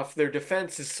off. Their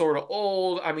defense is sort of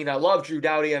old. I mean, I love Drew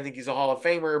Doughty. I think he's a Hall of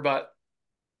Famer, but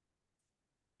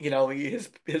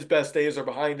his best days are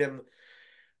behind him.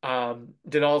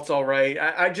 Denault's all right.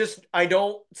 I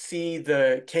don't see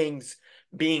the Kings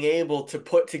being able to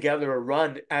put together a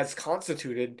run as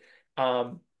constituted.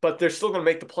 But they're still going to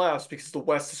make the playoffs because the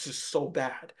West is just so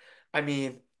bad. I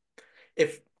mean,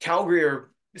 if Calgary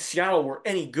or Seattle were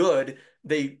any good,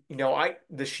 they, I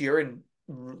this year and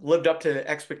lived up to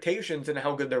expectations and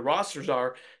how good their rosters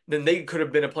are, then they could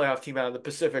have been a playoff team out of the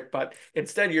Pacific. But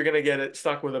instead, you're going to get it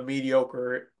stuck with a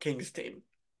mediocre Kings team.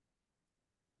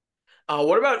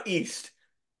 What about East?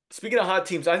 Speaking of hot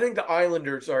teams, I think the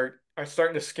Islanders are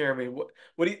starting to scare me.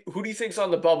 Who do you think's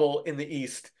on the bubble in the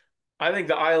East? I think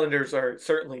the Islanders are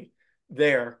certainly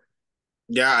there.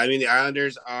 Yeah, I mean the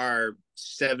Islanders are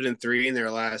 7-3 in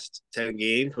their last 10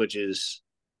 games, which is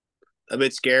a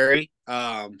bit scary.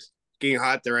 Getting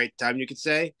hot at the right time, you could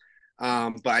say.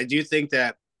 But I do think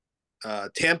that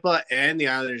Tampa and the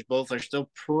Islanders both are still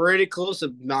pretty close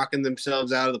to knocking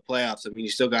themselves out of the playoffs. I mean,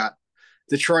 you still got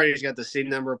Detroit has got the same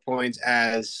number of points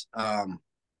as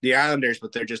the Islanders,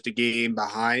 but they're just a game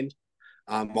behind.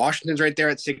 Washington's right there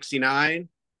at 69.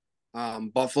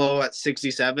 Buffalo at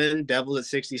 67, Devils at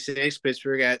 66,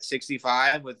 Pittsburgh at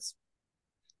 65, with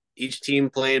each team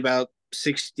played about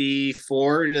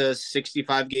 64 to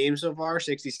 65 games so far,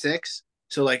 66.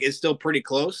 So like it's still pretty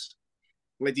close.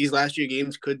 Like these last few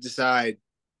games could decide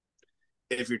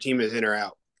if your team is in or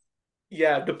out.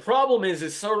 Yeah, the problem is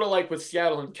it's sort of like with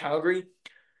Seattle and Calgary.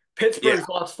 Yeah. Pittsburgh's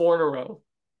lost four in a row.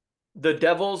 The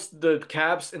Devils, the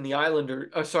Caps, and the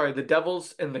Islanders, sorry, the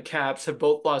Devils and the Caps have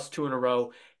both lost two in a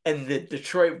row, and the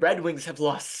Detroit Red Wings have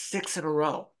lost six in a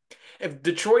row. If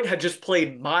Detroit had just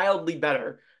played mildly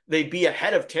better, they'd be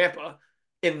ahead of Tampa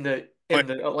in But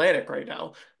the Atlantic right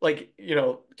now. Like,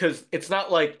 because it's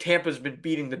not like Tampa's been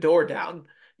beating the door down.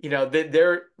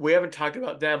 They're we haven't talked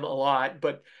about them a lot,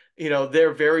 but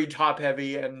they're very top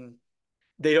heavy and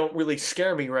they don't really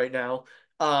scare me right now.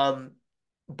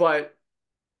 But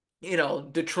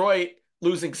Detroit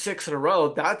losing six in a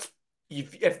row, that's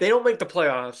if they don't make the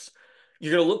playoffs,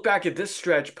 you're going to look back at this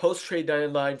stretch post trade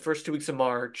deadline, first 2 weeks of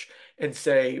March, and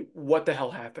say, what the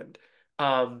hell happened?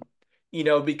 Um,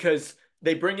 because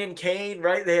they bring in Kane,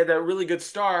 right? They had that really good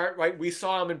start, right? We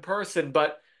saw him in person,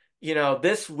 but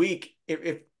this week,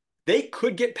 if they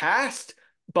could get passed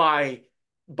by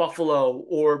Buffalo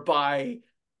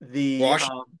the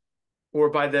Washington, or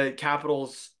by the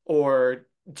Capitals, or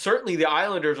certainly the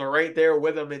Islanders are right there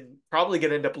with them and probably going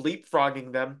to end up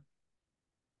leapfrogging them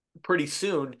pretty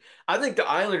soon. I think the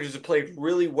Islanders have played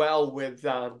really well with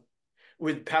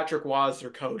Patrick Waugh as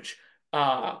their coach,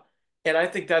 uh, and I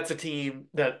think that's a team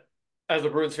that, as a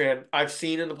Bruins fan, I've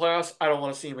seen in the playoffs. I don't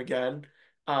want to see him again.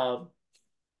 Um,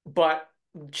 but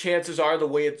chances are, the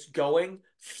way it's going,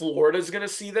 Florida's going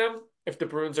to see them. If the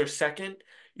Bruins are second,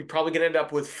 you're probably going to end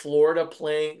up with Florida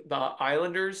playing the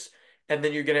Islanders, and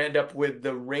then you're going to end up with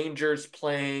the Rangers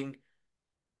playing,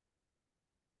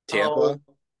 Tampa. oh,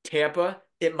 Tampa.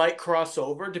 It might cross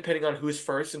over depending on who's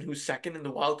first and who's second in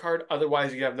the wild card.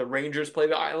 Otherwise, you have the Rangers play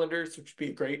the Islanders, which would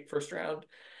be a great first round.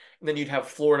 And then you'd have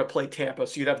Florida play Tampa.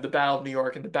 So you'd have the Battle of New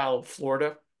York and the Battle of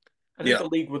Florida. I think Yeah. the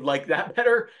league would like that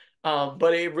better.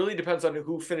 But it really depends on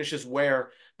who finishes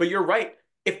where. But you're right.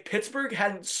 If Pittsburgh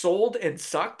hadn't sold and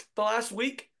sucked the last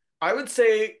week, I would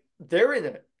say they're in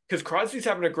it because Crosby's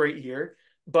having a great year,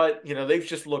 but they've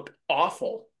just looked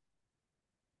awful.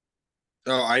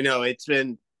 Oh, I know. It's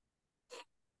been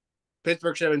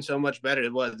Pittsburgh should have been so much better.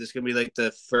 What, this gonna be like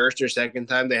the first or second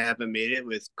time they haven't made it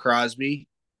with Crosby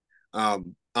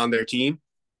on their team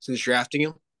since drafting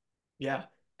him. Yeah.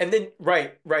 And then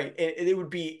right. It would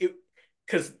be it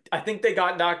because I think they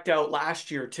got knocked out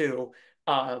last year too.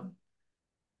 Um,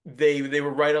 they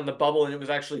were right on the bubble, and it was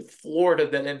actually Florida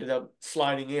that ended up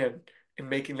sliding in and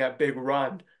making that big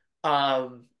run.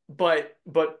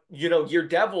 But your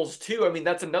Devils too. I mean,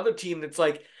 that's another team that's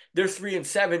like they're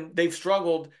 3-7. They've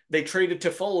struggled. They traded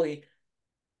to Foley.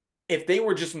 If they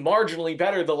were just marginally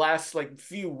better the last like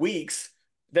few weeks,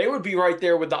 they would be right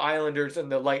there with the Islanders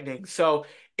and the Lightning. So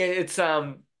it's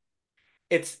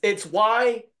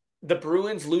why the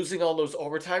Bruins losing all those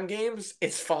overtime games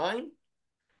is fine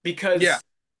Yeah, because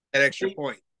that extra they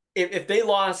point. if they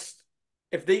lost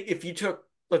if you took,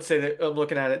 let's say that I'm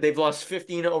looking at it, they've lost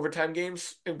 15 overtime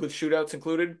games with shootouts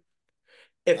included.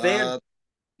 If they had Uh,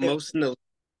 if most in the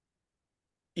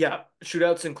Yeah,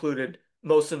 shootouts included,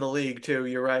 most in the league too,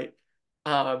 you're right.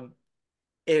 Um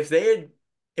if they had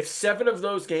if seven of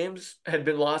those games had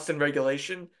been lost in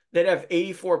regulation, they'd have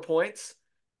 84 points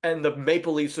and the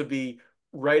Maple Leafs would be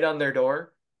right on their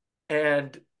door,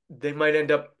 and they might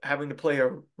end up having to play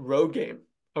a road game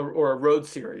or a road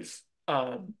series.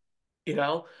 You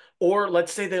know, or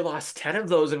let's say they lost 10 of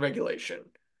those in regulation,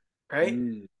 right?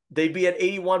 mm, They'd be at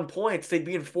 81 points. They'd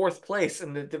be in fourth place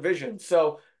in the division.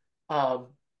 So, um,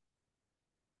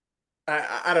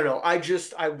 I don't know. I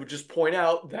would just point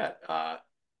out that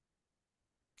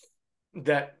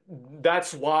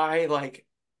that's why, like,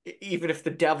 even if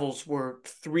the Devils were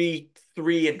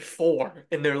 3-4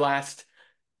 in their last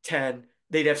 10,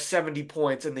 they'd have 70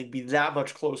 points and they'd be that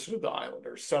much closer to the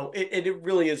Islanders. So it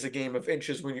really is a game of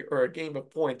inches or a game of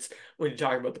points when you're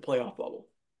talking about the playoff bubble.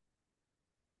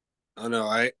 oh no,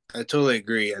 I totally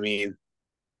agree. I mean,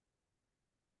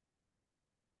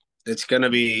 it's gonna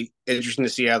be interesting to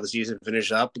see how the season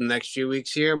finishes up in the next few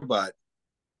weeks here. But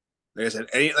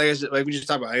like we just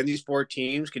talked about, any of these four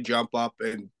teams could jump up,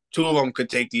 and two of them could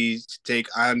take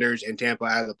Islanders and Tampa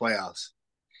out of the playoffs,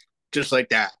 just like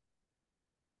that.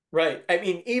 Right.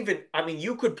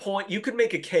 You could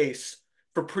make a case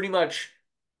for pretty much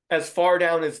as far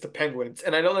down as the Penguins.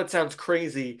 And I know that sounds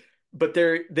crazy, but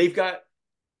they've got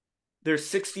their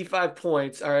 65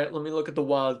 points. All right, let me look at the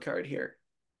wild card here.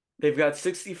 They've got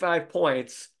 65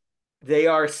 points. They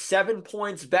are 7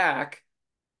 points back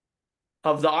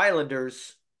of the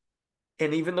Islanders.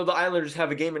 And even though the Islanders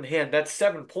have a game in hand, that's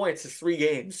 7 points is 3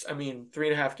 games. I mean,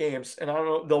 3.5 games. And I don't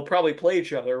know, they'll probably play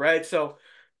each other, right? So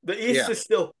the East Yeah, is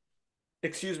still,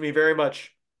 excuse me, very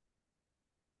much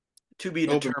to be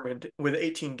open. determined with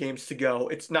 18 games to go.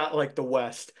 It's not like the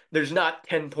West. There's not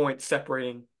 10 points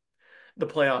separating the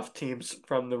playoff teams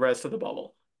from the rest of the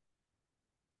bubble.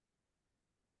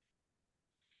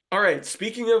 All right,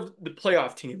 speaking of the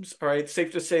playoff teams, all right,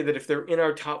 safe to say that if they're in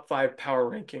our top five power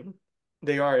ranking,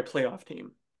 they are a playoff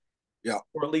team, Yeah,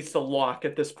 or at least a lock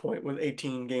at this point with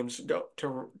 18 games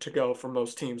to go for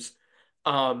most teams.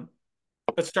 Um,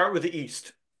 let's start with the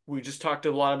East. We just talked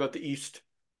a lot about the East,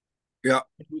 yeah.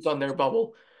 who's on their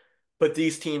bubble, but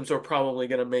these teams are probably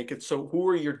going to make it. So, who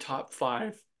are your top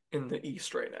five in the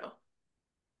East right now?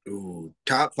 Ooh,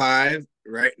 top five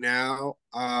right now.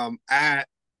 At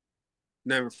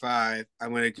number five,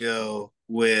 I'm gonna go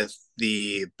with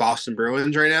the Boston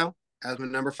Bruins right now as my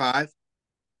number five.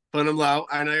 Put them low.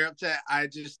 I know you're upset. I'm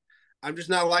just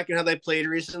not liking how they played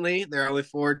recently. They're only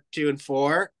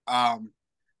 4-2-4.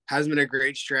 Has been a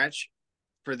great stretch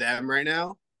for them right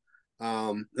now.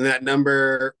 And at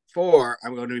number four,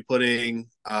 I'm going to be putting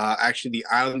actually the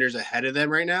Islanders ahead of them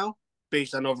right now,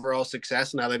 based on overall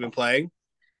success and how they've been playing.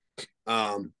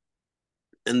 Um,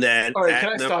 and then All right, can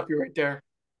at I number, stop you right there?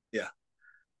 yeah,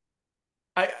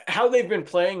 How they've been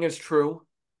playing is true,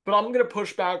 but I'm going to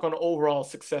push back on overall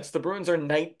success. The Bruins are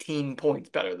 19 points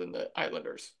better than the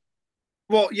Islanders.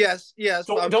 well, yes, but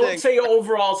So I'm don't saying say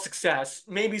overall success.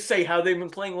 Maybe say how they've been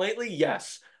playing lately.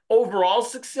 Yes. Overall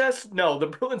success? No. The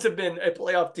Bruins have been a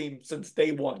playoff team since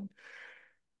day one.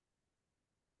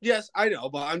 yes, I know,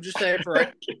 but I'm just saying for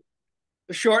right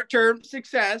short term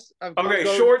success, I'm Okay,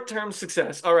 going. short-term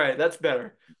success. All right, that's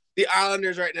better. The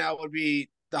Islanders right now would be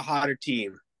the hotter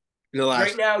team in the Right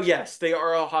last. now, yes, they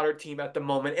are a hotter team at the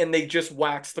moment, and they just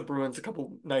waxed the Bruins a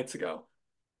couple nights ago.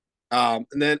 And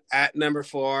then at number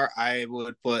four, I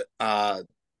would put the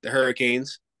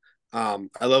Hurricanes. I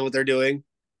love what they're doing.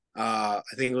 I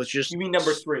think it was You just mean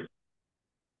number three?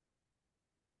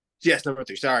 yes, number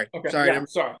three. Okay, Sorry, yeah, number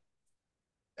sorry.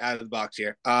 out of the box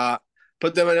here.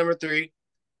 Put them at number three.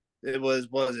 It was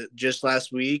what was it just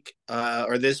last week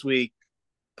or this week?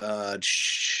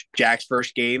 Jack's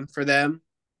first game for them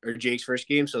or Jake's first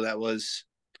game, so that was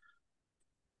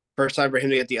first time for him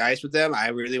to get the ice with them. I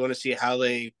really want to see how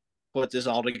they put this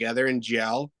all together and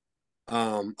gel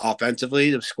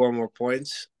offensively to score more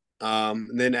points.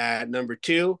 And then at number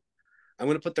two, I'm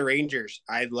going to put the Rangers.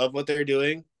 I love what they're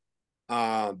doing.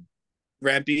 Um,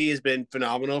 Rempe has been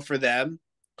phenomenal for them,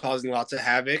 causing lots of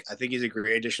havoc. I think he's a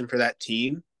great addition for that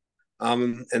team.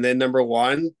 And then number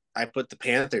one, I put the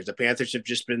Panthers. The Panthers have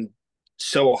just been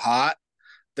so hot.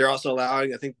 They're also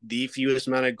allowing, I think, the fewest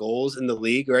amount of goals in the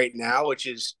league right now, which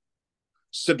is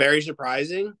so very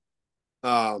surprising.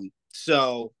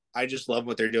 So I just love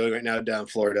what they're doing right now down in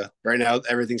Florida. Right now,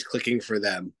 everything's clicking for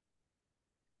them.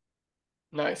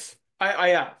 Nice.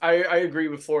 Yeah, I agree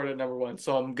with Florida at number one,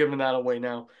 so I'm giving that away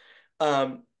now.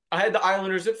 Um, I had the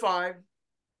Islanders at five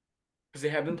because they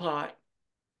have been hot.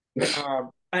 I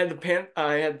had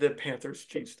the Panthers,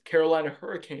 geez, Carolina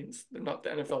Hurricanes. They're not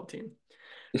the NFL team.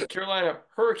 The Carolina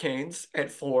Hurricanes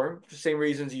at four, for the same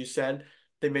reasons you said.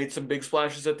 They made some big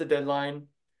splashes at the deadline.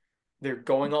 They're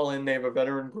going all in. They have a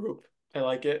veteran group. I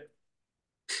like it.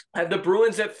 I have the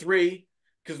Bruins at three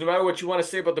because no matter what you want to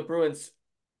say about the Bruins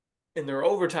in their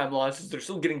overtime losses, they're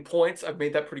still getting points. I've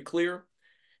made that pretty clear,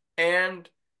 and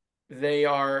they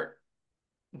are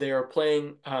they are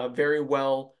playing very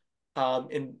well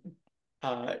in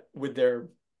with their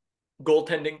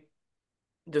goaltending.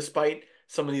 Despite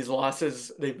some of these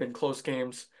losses, they've been close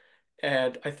games,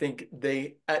 and I think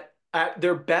they at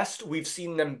their best, we've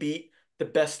seen them beat the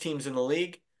best teams in the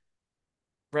league,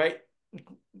 right?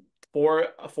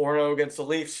 4-0 against the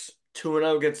Leafs,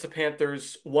 2-0 against the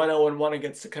Panthers, 1-0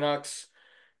 against the Canucks,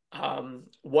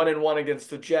 1-1 against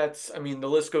the Jets. I mean, the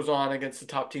list goes on against the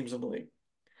top teams in the league.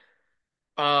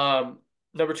 Um,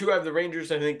 Number two, I have the Rangers.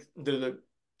 I think they're the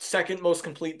second most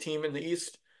complete team in the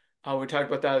East. We talked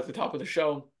about that at the top of the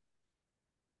show.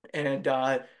 And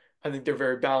I think they're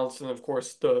very balanced. And of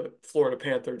course, the Florida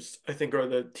Panthers, I think, are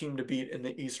the team to beat in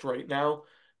the East right now.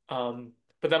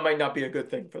 But that might not be a good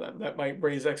thing for them. That might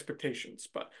raise expectations.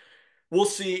 But we'll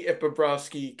see if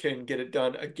Bobrovsky can get it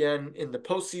done again in the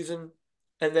postseason.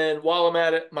 And then while I'm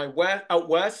at it, out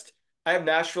west, I have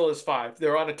Nashville as five.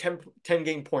 They're on a 10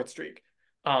 game point streak.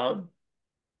 Um,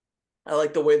 I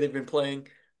like the way they've been playing.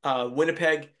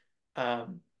 Winnipeg,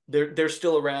 um, they're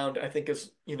still around. I think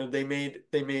as they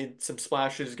made some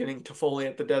splashes getting Toffoli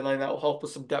at the deadline that will help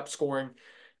with some depth scoring.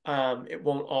 It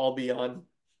won't all be on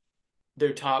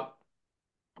their top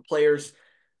players.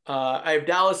 I have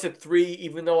Dallas at three,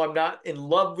 even though I'm not in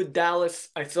love with Dallas.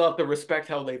 I still have to respect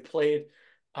how they played.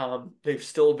 They've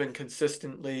still been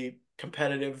consistently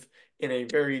competitive in a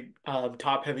very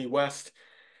top heavy West.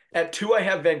 At two, I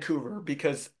have Vancouver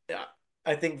because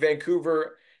I think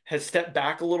Vancouver has stepped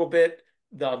back a little bit.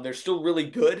 They're still really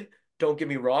good. Don't get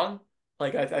me wrong.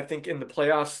 Like I think in the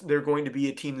playoffs, they're going to be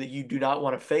a team that you do not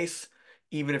want to face,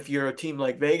 even if you're a team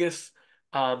like Vegas.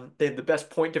 They have the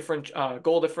best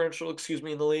goal differential, excuse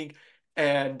me, in the league,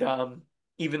 and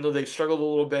even though they've struggled a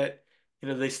little bit,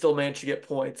 they still manage to get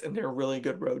points, and they're a really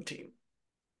good road team.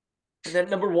 And then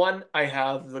number one, I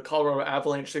have the Colorado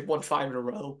Avalanche. They've won five in a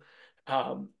row.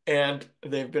 And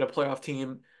they've been a playoff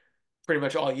team pretty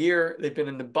much all year. They've been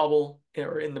in the bubble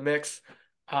or in the mix.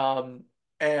 Um,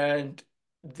 and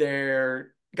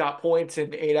they're got points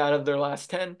in eight out of their last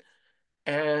 10.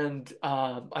 And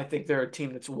I think they're a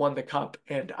team that's won the cup.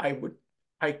 And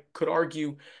I could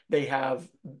argue they have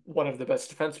one of the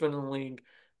best defensemen in the league,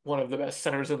 one of the best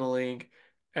centers in the league,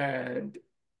 and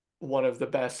one of the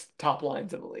best top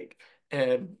lines in the league.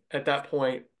 And at that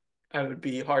point, I would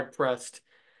be hard pressed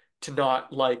to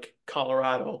not like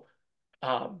Colorado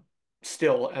um,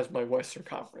 still as my Western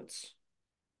Conference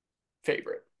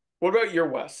favorite. What about your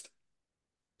West?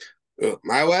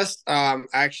 My West,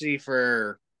 actually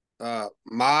for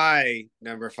my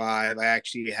number five, I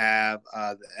actually have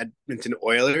the Edmonton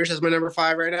Oilers as my number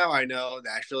five right now. I know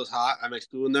Nashville is hot. I'm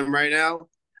excluding them right now.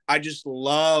 I just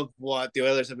love what the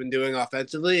Oilers have been doing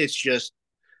offensively. It's just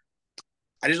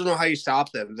I just don't know how you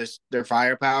stop them. Their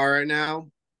firepower right now,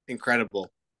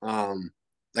 incredible.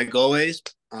 Like always,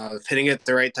 hitting it at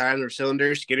the right time. Their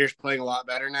cylinders. Skinner's playing a lot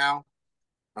better now.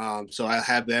 So I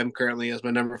have them currently as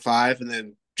my number five, and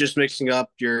then just mixing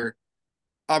up your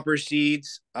upper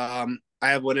seeds. I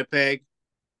have Winnipeg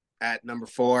at number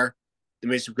four. They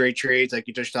made some great trades, like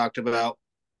you just talked about.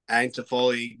 Adding to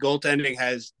Foley, goaltending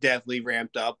has definitely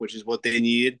ramped up, which is what they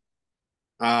needed.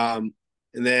 Um,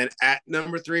 and then at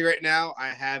number three right now, I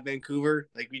have Vancouver.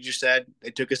 Like we just said,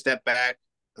 they took a step back.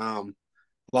 Um,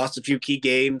 Lost a few key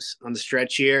games on the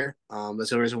stretch here. That's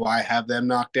the reason why I have them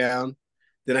knocked down.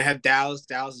 Then I have Dallas.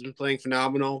 Dallas has been playing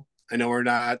phenomenal. I know we're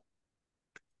not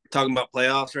talking about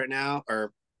playoffs right now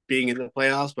or being in the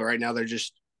playoffs, but right now they're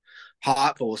just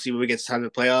hot. But we'll see when we get to time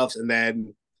of the playoffs. And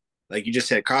then, like you just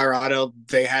said, Colorado,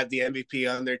 they had the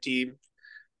MVP on their team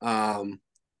um,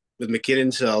 with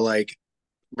McKinnon. So, like,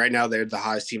 right now they're the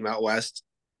hottest team out west,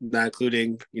 not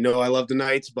including, I love the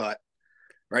Knights, but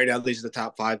right now these are the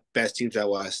top five best teams out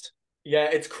west. Yeah,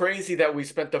 it's crazy that we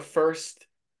spent the first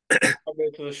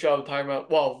minutes of the show talking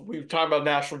about, well, we were talking about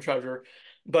National Treasure,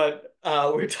 but we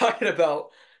were talking about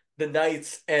the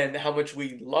Knights and how much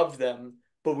we loved them,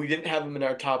 but we didn't have them in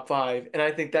our top five. And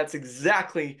I think that's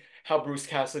exactly how Bruce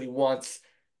Cassidy wants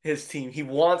his team. He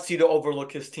wants you to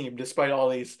overlook his team despite all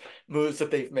these moves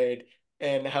that they've made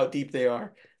and how deep they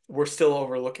are. We're still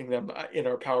overlooking them in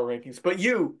our power rankings, but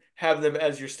you have them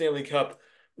as your Stanley Cup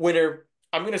winner.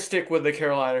 I'm going to stick with the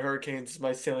Carolina Hurricanes as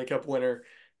my Stanley Cup winner.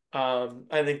 I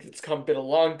think been a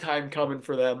long time coming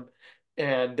for them,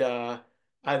 and I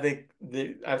think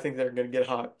they're going to get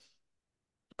hot.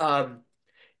 Um,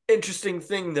 Interesting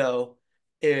thing though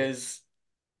is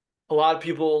a lot of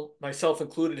people, myself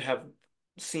included, have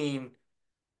seen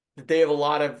that they have a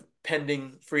lot of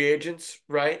pending free agents,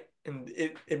 right? And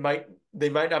it might they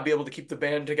might not be able to keep the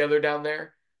band together down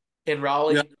there in Yeah.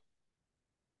 Raleigh.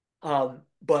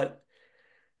 But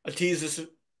I tease this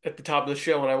at the top of the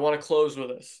show, and I want to close with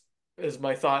this as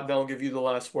my thought, and then I'll give you the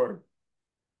last word.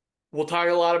 We'll talk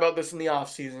a lot about this in the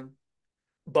off season,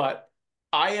 but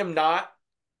I am not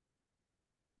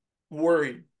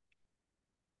worried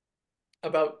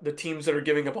about the teams that are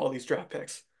giving up all these draft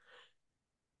picks.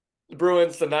 The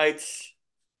Bruins, the Knights,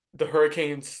 the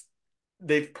Hurricanes,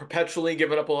 they've perpetually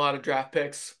given up a lot of draft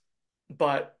picks,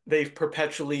 but they've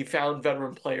perpetually found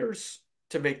veteran players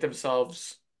to make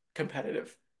themselves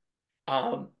competitive.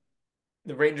 Um,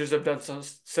 the Rangers have done some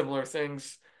similar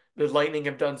things. The Lightning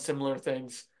have done similar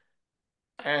things.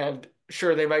 And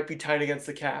sure, they might be tight against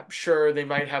the cap. Sure, they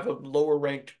might have a lower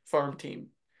ranked farm team.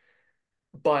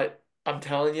 But I'm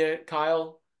telling you,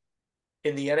 Kyle,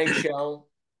 in the NHL,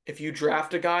 if you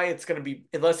draft a guy, it's going to be,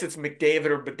 unless it's McDavid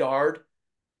or Bedard,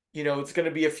 it's going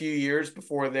to be a few years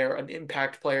before they're an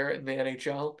impact player in the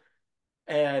NHL.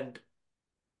 And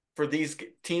for these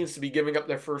teams to be giving up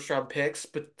their first round picks,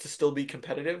 but to still be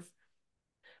competitive,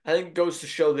 I think it goes to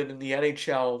show that in the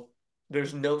NHL,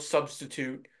 there's no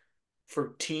substitute for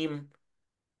team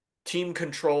team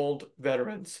controlled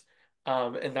veterans.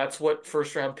 And that's what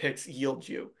first round picks yield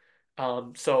you.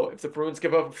 So if the Bruins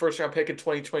give up a first round pick in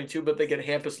 2022, but they get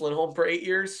Hampus Lindholm for 8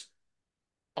 years,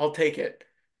 I'll take it.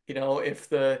 You know, if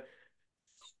the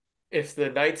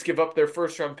Knights give up their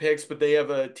first round picks, but they have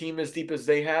a team as deep as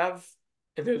they have,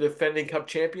 and they're defending Cup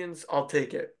champions, I'll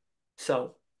take it.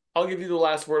 So I'll give you the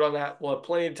last word on that. We'll have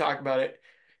plenty to talk about it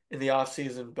in the off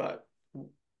season, but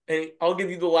I'll give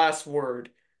you the last word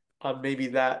on maybe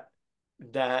that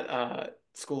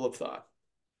school of thought.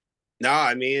 No,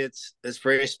 I mean it's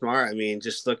pretty smart. I mean,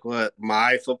 just look what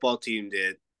my football team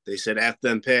did. They said F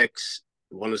them picks,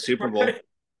 won a Super Bowl.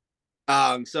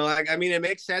 So like I mean it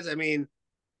makes sense. I mean,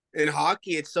 in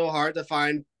hockey it's so hard to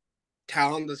find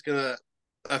talent that's gonna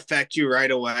affect you right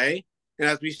away. And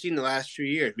as we've seen the last few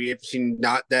years, we have seen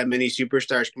not that many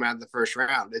superstars come out of the first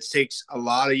round. It takes a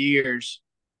lot of years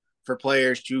for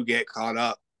players to get caught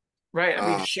up. Right. I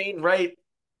mean, Um, Shane Wright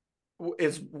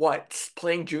is what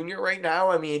playing junior right now.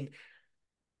 I mean,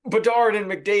 Bedard and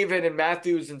McDavid and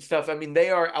Matthews and stuff, I mean,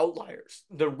 they are outliers.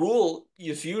 The rule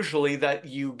is usually that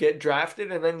you get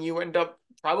drafted and then you end up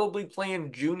probably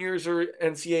playing juniors or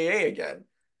NCAA again.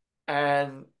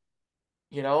 And,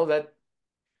 you know, that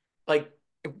like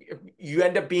you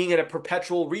end up being in a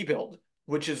perpetual rebuild,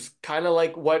 which is kind of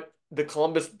like what the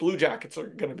Columbus Blue Jackets are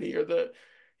going to be, or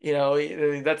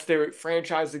that's their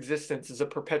franchise existence is a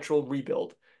perpetual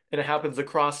rebuild, and it happens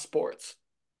across sports.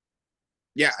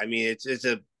 yeah, I mean it's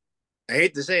a I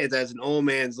hate to say it, that's an old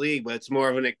man's league, but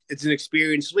it's an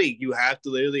experienced league. You have to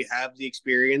literally have the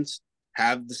experience,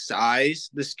 have the size,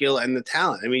 the skill, and the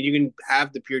talent. I mean, you can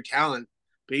have the pure talent,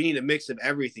 but you need a mix of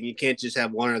everything. You can't just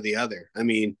have one or the other. I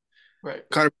mean, Right.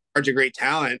 Connor Bedard's a great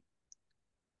talent.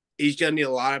 He's gonna need a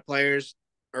lot of players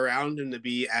around him to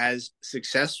be as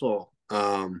successful.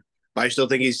 But I still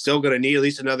think he's still gonna need at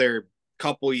least another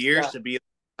couple years Yeah. to be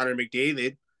Connor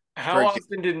McDavid, for How example.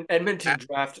 often did Edmonton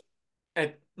draft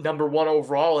at number one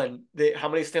overall, and how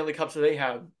many Stanley Cups do they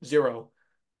have? Zero.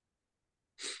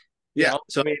 You Yeah. know, I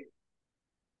So mean,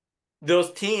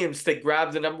 those teams that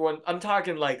grab the number one, I'm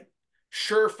talking like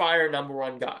surefire number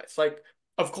one guys. Like,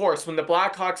 of course, when the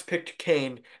Blackhawks picked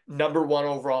Kane number one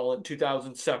overall in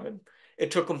 2007,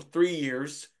 it took them 3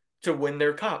 years to win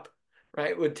their cup,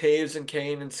 right? With Taves and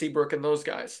Kane and Seabrook and those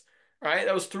guys, right?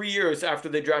 That was 3 years after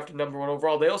they drafted number one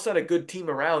overall. They also had a good team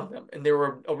around them, and they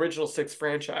were original six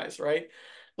franchise, right?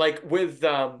 Like with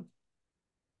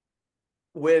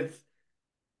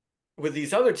with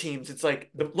these other teams, it's like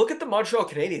look at the Montreal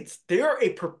Canadiens. They're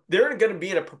going to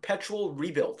be in a perpetual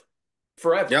rebuild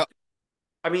forever. yeah.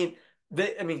 I mean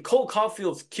Cole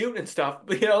Caulfield's cute and stuff,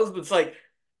 but it's like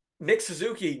Nick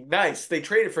Suzuki, nice. They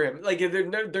traded for him. Like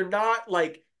they're not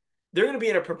like they're going to be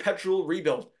in a perpetual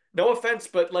rebuild. No offense,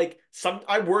 but like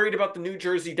I'm worried about the New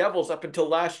Jersey Devils up until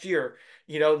last year.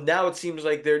 Now it seems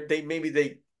like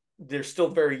they're still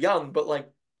very young, but like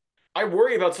I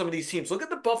worry about some of these teams. Look at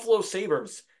the Buffalo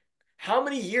Sabres. How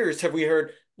many years have we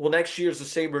heard, well, next year's the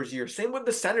Sabres year? Same with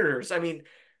the Senators. I mean,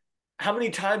 how many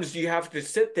times do you have to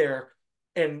sit there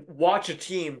and watch a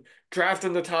team draft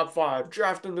in the top five,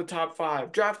 draft in the top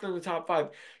five, draft in the top five?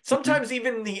 Mhm. Sometimes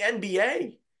even in the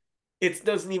NBA, it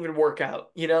doesn't even work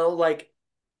out. Like,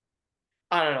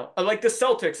 I don't know. I like the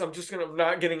Celtics. I'm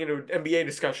not getting into an NBA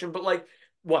discussion, but like,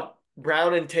 what?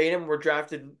 Brown and Tatum were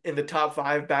drafted in the top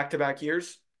five back-to-back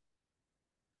years.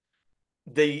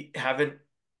 They haven't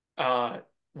uh,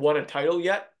 won a title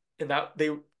yet, and that they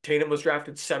Tatum was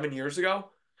drafted 7 years ago.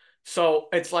 So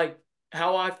it's like,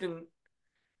 how often,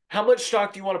 how much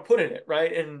stock do you want to put in it,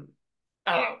 right? And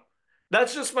I don't know.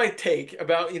 That's just my take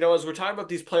about, as we're talking about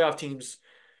these playoff teams,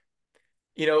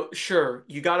 sure,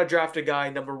 you got to draft a guy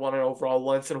number one in overall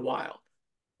once in a while,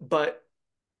 but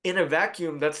in a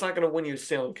vacuum, that's not going to win you a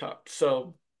Stanley Cup.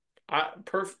 So I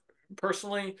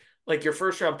personally, like your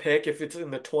first round pick, if it's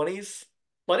in the 20s,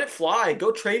 let it fly.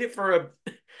 Go trade it for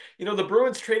the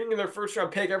Bruins trading their first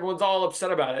round pick. Everyone's all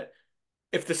upset about it.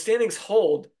 If the standings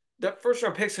hold, that first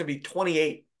round pick's going to be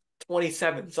 28,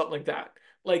 27, something like that.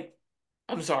 Like,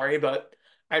 I'm sorry, but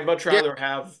I'd much Yeah. rather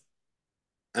have,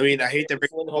 I mean, I hate to Hampus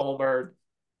bring Lindholm or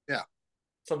yeah.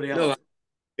 somebody No,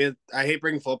 else. I hate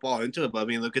bringing football into it, but I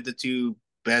mean, look at the two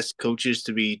best coaches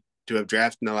to have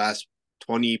drafted in the last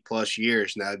 20 plus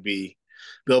years, and that would be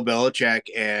Bill Belichick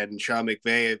and Sean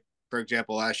McVay. For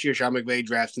example, last year, Sean McVay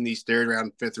drafting these third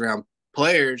round, fifth round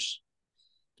players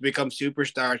to become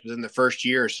superstars within the first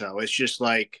year or so. It's just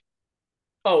like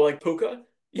Oh, like Puka?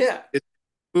 Yeah. it's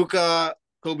Puka,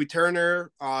 Kobe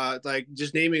Turner, like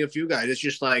just naming a few guys. It's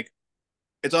just like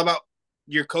it's all about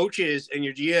your coaches and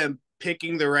your GM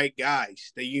picking the right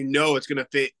guys that you know it's going to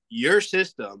fit your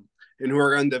system and who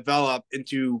are going to develop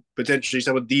into potentially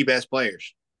some of the best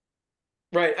players.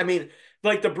 Right. I mean,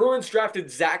 like the Bruins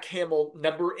drafted Zach Hamill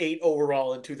number 8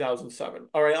 overall in 2007.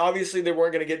 All right. Obviously, they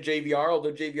weren't going to get JVR,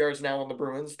 although JVR is now on the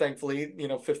Bruins, thankfully,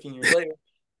 15 years later.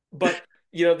 But,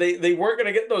 they weren't going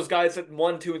to get those guys at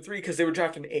 1, 2, and 3 because they were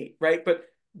drafting 8, right? But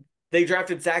they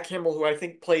drafted Zach Hamill, who I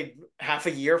think played half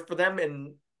a year for them.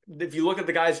 And if you look at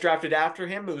the guys drafted after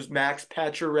him, it was Max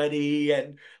Pacioretty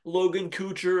and Logan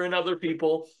Couture and other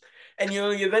people. And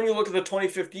then you look at the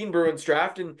 2015 Bruins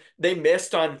draft, and they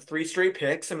missed on 3 straight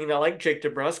picks. I mean, I like Jake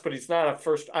DeBrusk, but he's not a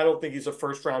first. I don't think he's a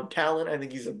first round talent. I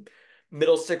think he's a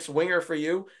middle six winger for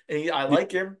you, and I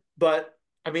like him. But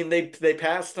I mean, they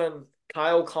passed on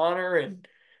Kyle Connor and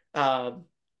um,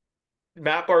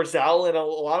 Matt Barzal and a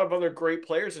lot of other great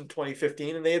players in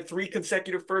 2015, and they had 3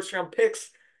 consecutive first round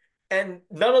picks, and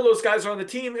none of those guys are on the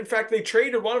team. In fact, they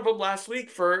traded one of them last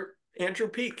week for Andrew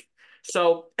Peak.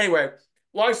 So anyway,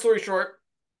 long story short,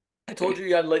 I told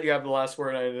you I'd let you have the last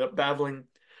word. I ended up babbling.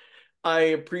 I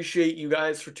appreciate you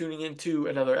guys for tuning into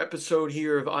another episode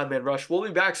here of Odd Man Rush. We'll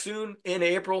be back soon in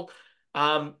April,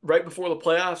 right before the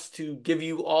playoffs, to give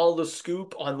you all the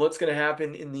scoop on what's going to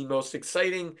happen in the most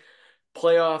exciting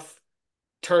playoff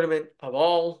tournament of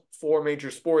all 4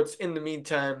 major sports. In the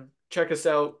meantime, check us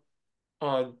out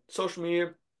on social media.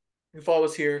 You can follow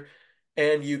us here,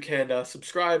 and you can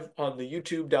subscribe on the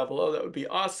YouTube down below. That would be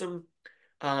awesome.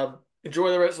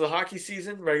 Enjoy the rest of the hockey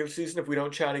season, regular season, if we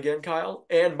don't chat again, Kyle,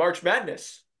 and March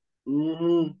Madness.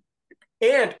 Mm-hmm.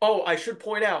 And, oh, I should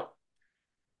point out,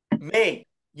 Maine,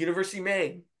 University of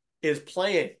Maine, is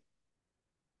playing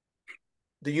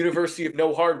the University of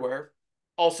No Hardware,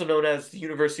 also known as the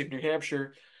University of New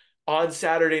Hampshire, on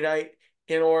Saturday night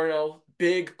in Orono.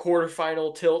 Big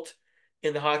quarterfinal tilt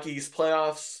in the Hockey East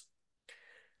playoffs.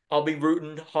 I'll be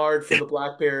rooting hard for the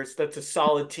Black Bears. That's a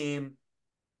solid team.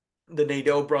 The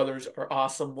Nadeau brothers are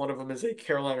awesome. One of them is a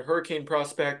Carolina Hurricane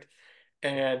prospect.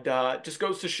 And just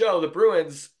goes to show the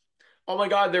Bruins, oh my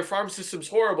God, their farm system's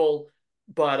horrible.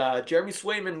 But Jeremy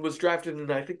Swayman was drafted in,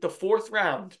 I think, the 4th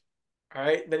round. All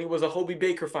right. Then he was a Hobie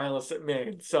Baker finalist at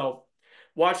Maine. So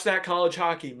watch that college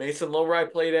hockey. Mason Lowry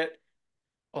played at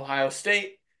Ohio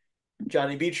State.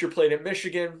 Johnny Beecher played at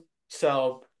Michigan.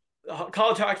 So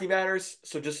college hockey matters.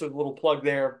 So just a little plug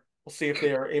there. We'll see if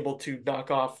they are able to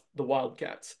knock off the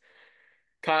Wildcats.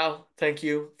 Kyle, thank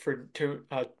you for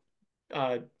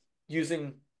uh,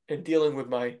 using and dealing with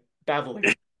my babbling.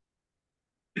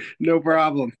 No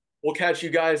problem. We'll catch you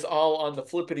guys all on the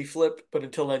flippity flip. But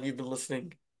until then, you've been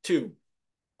listening to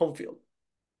Home Field.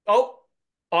 Oh,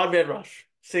 Odd Man Rush.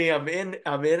 See, I'm in.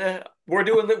 We're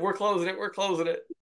doing it. We're closing it.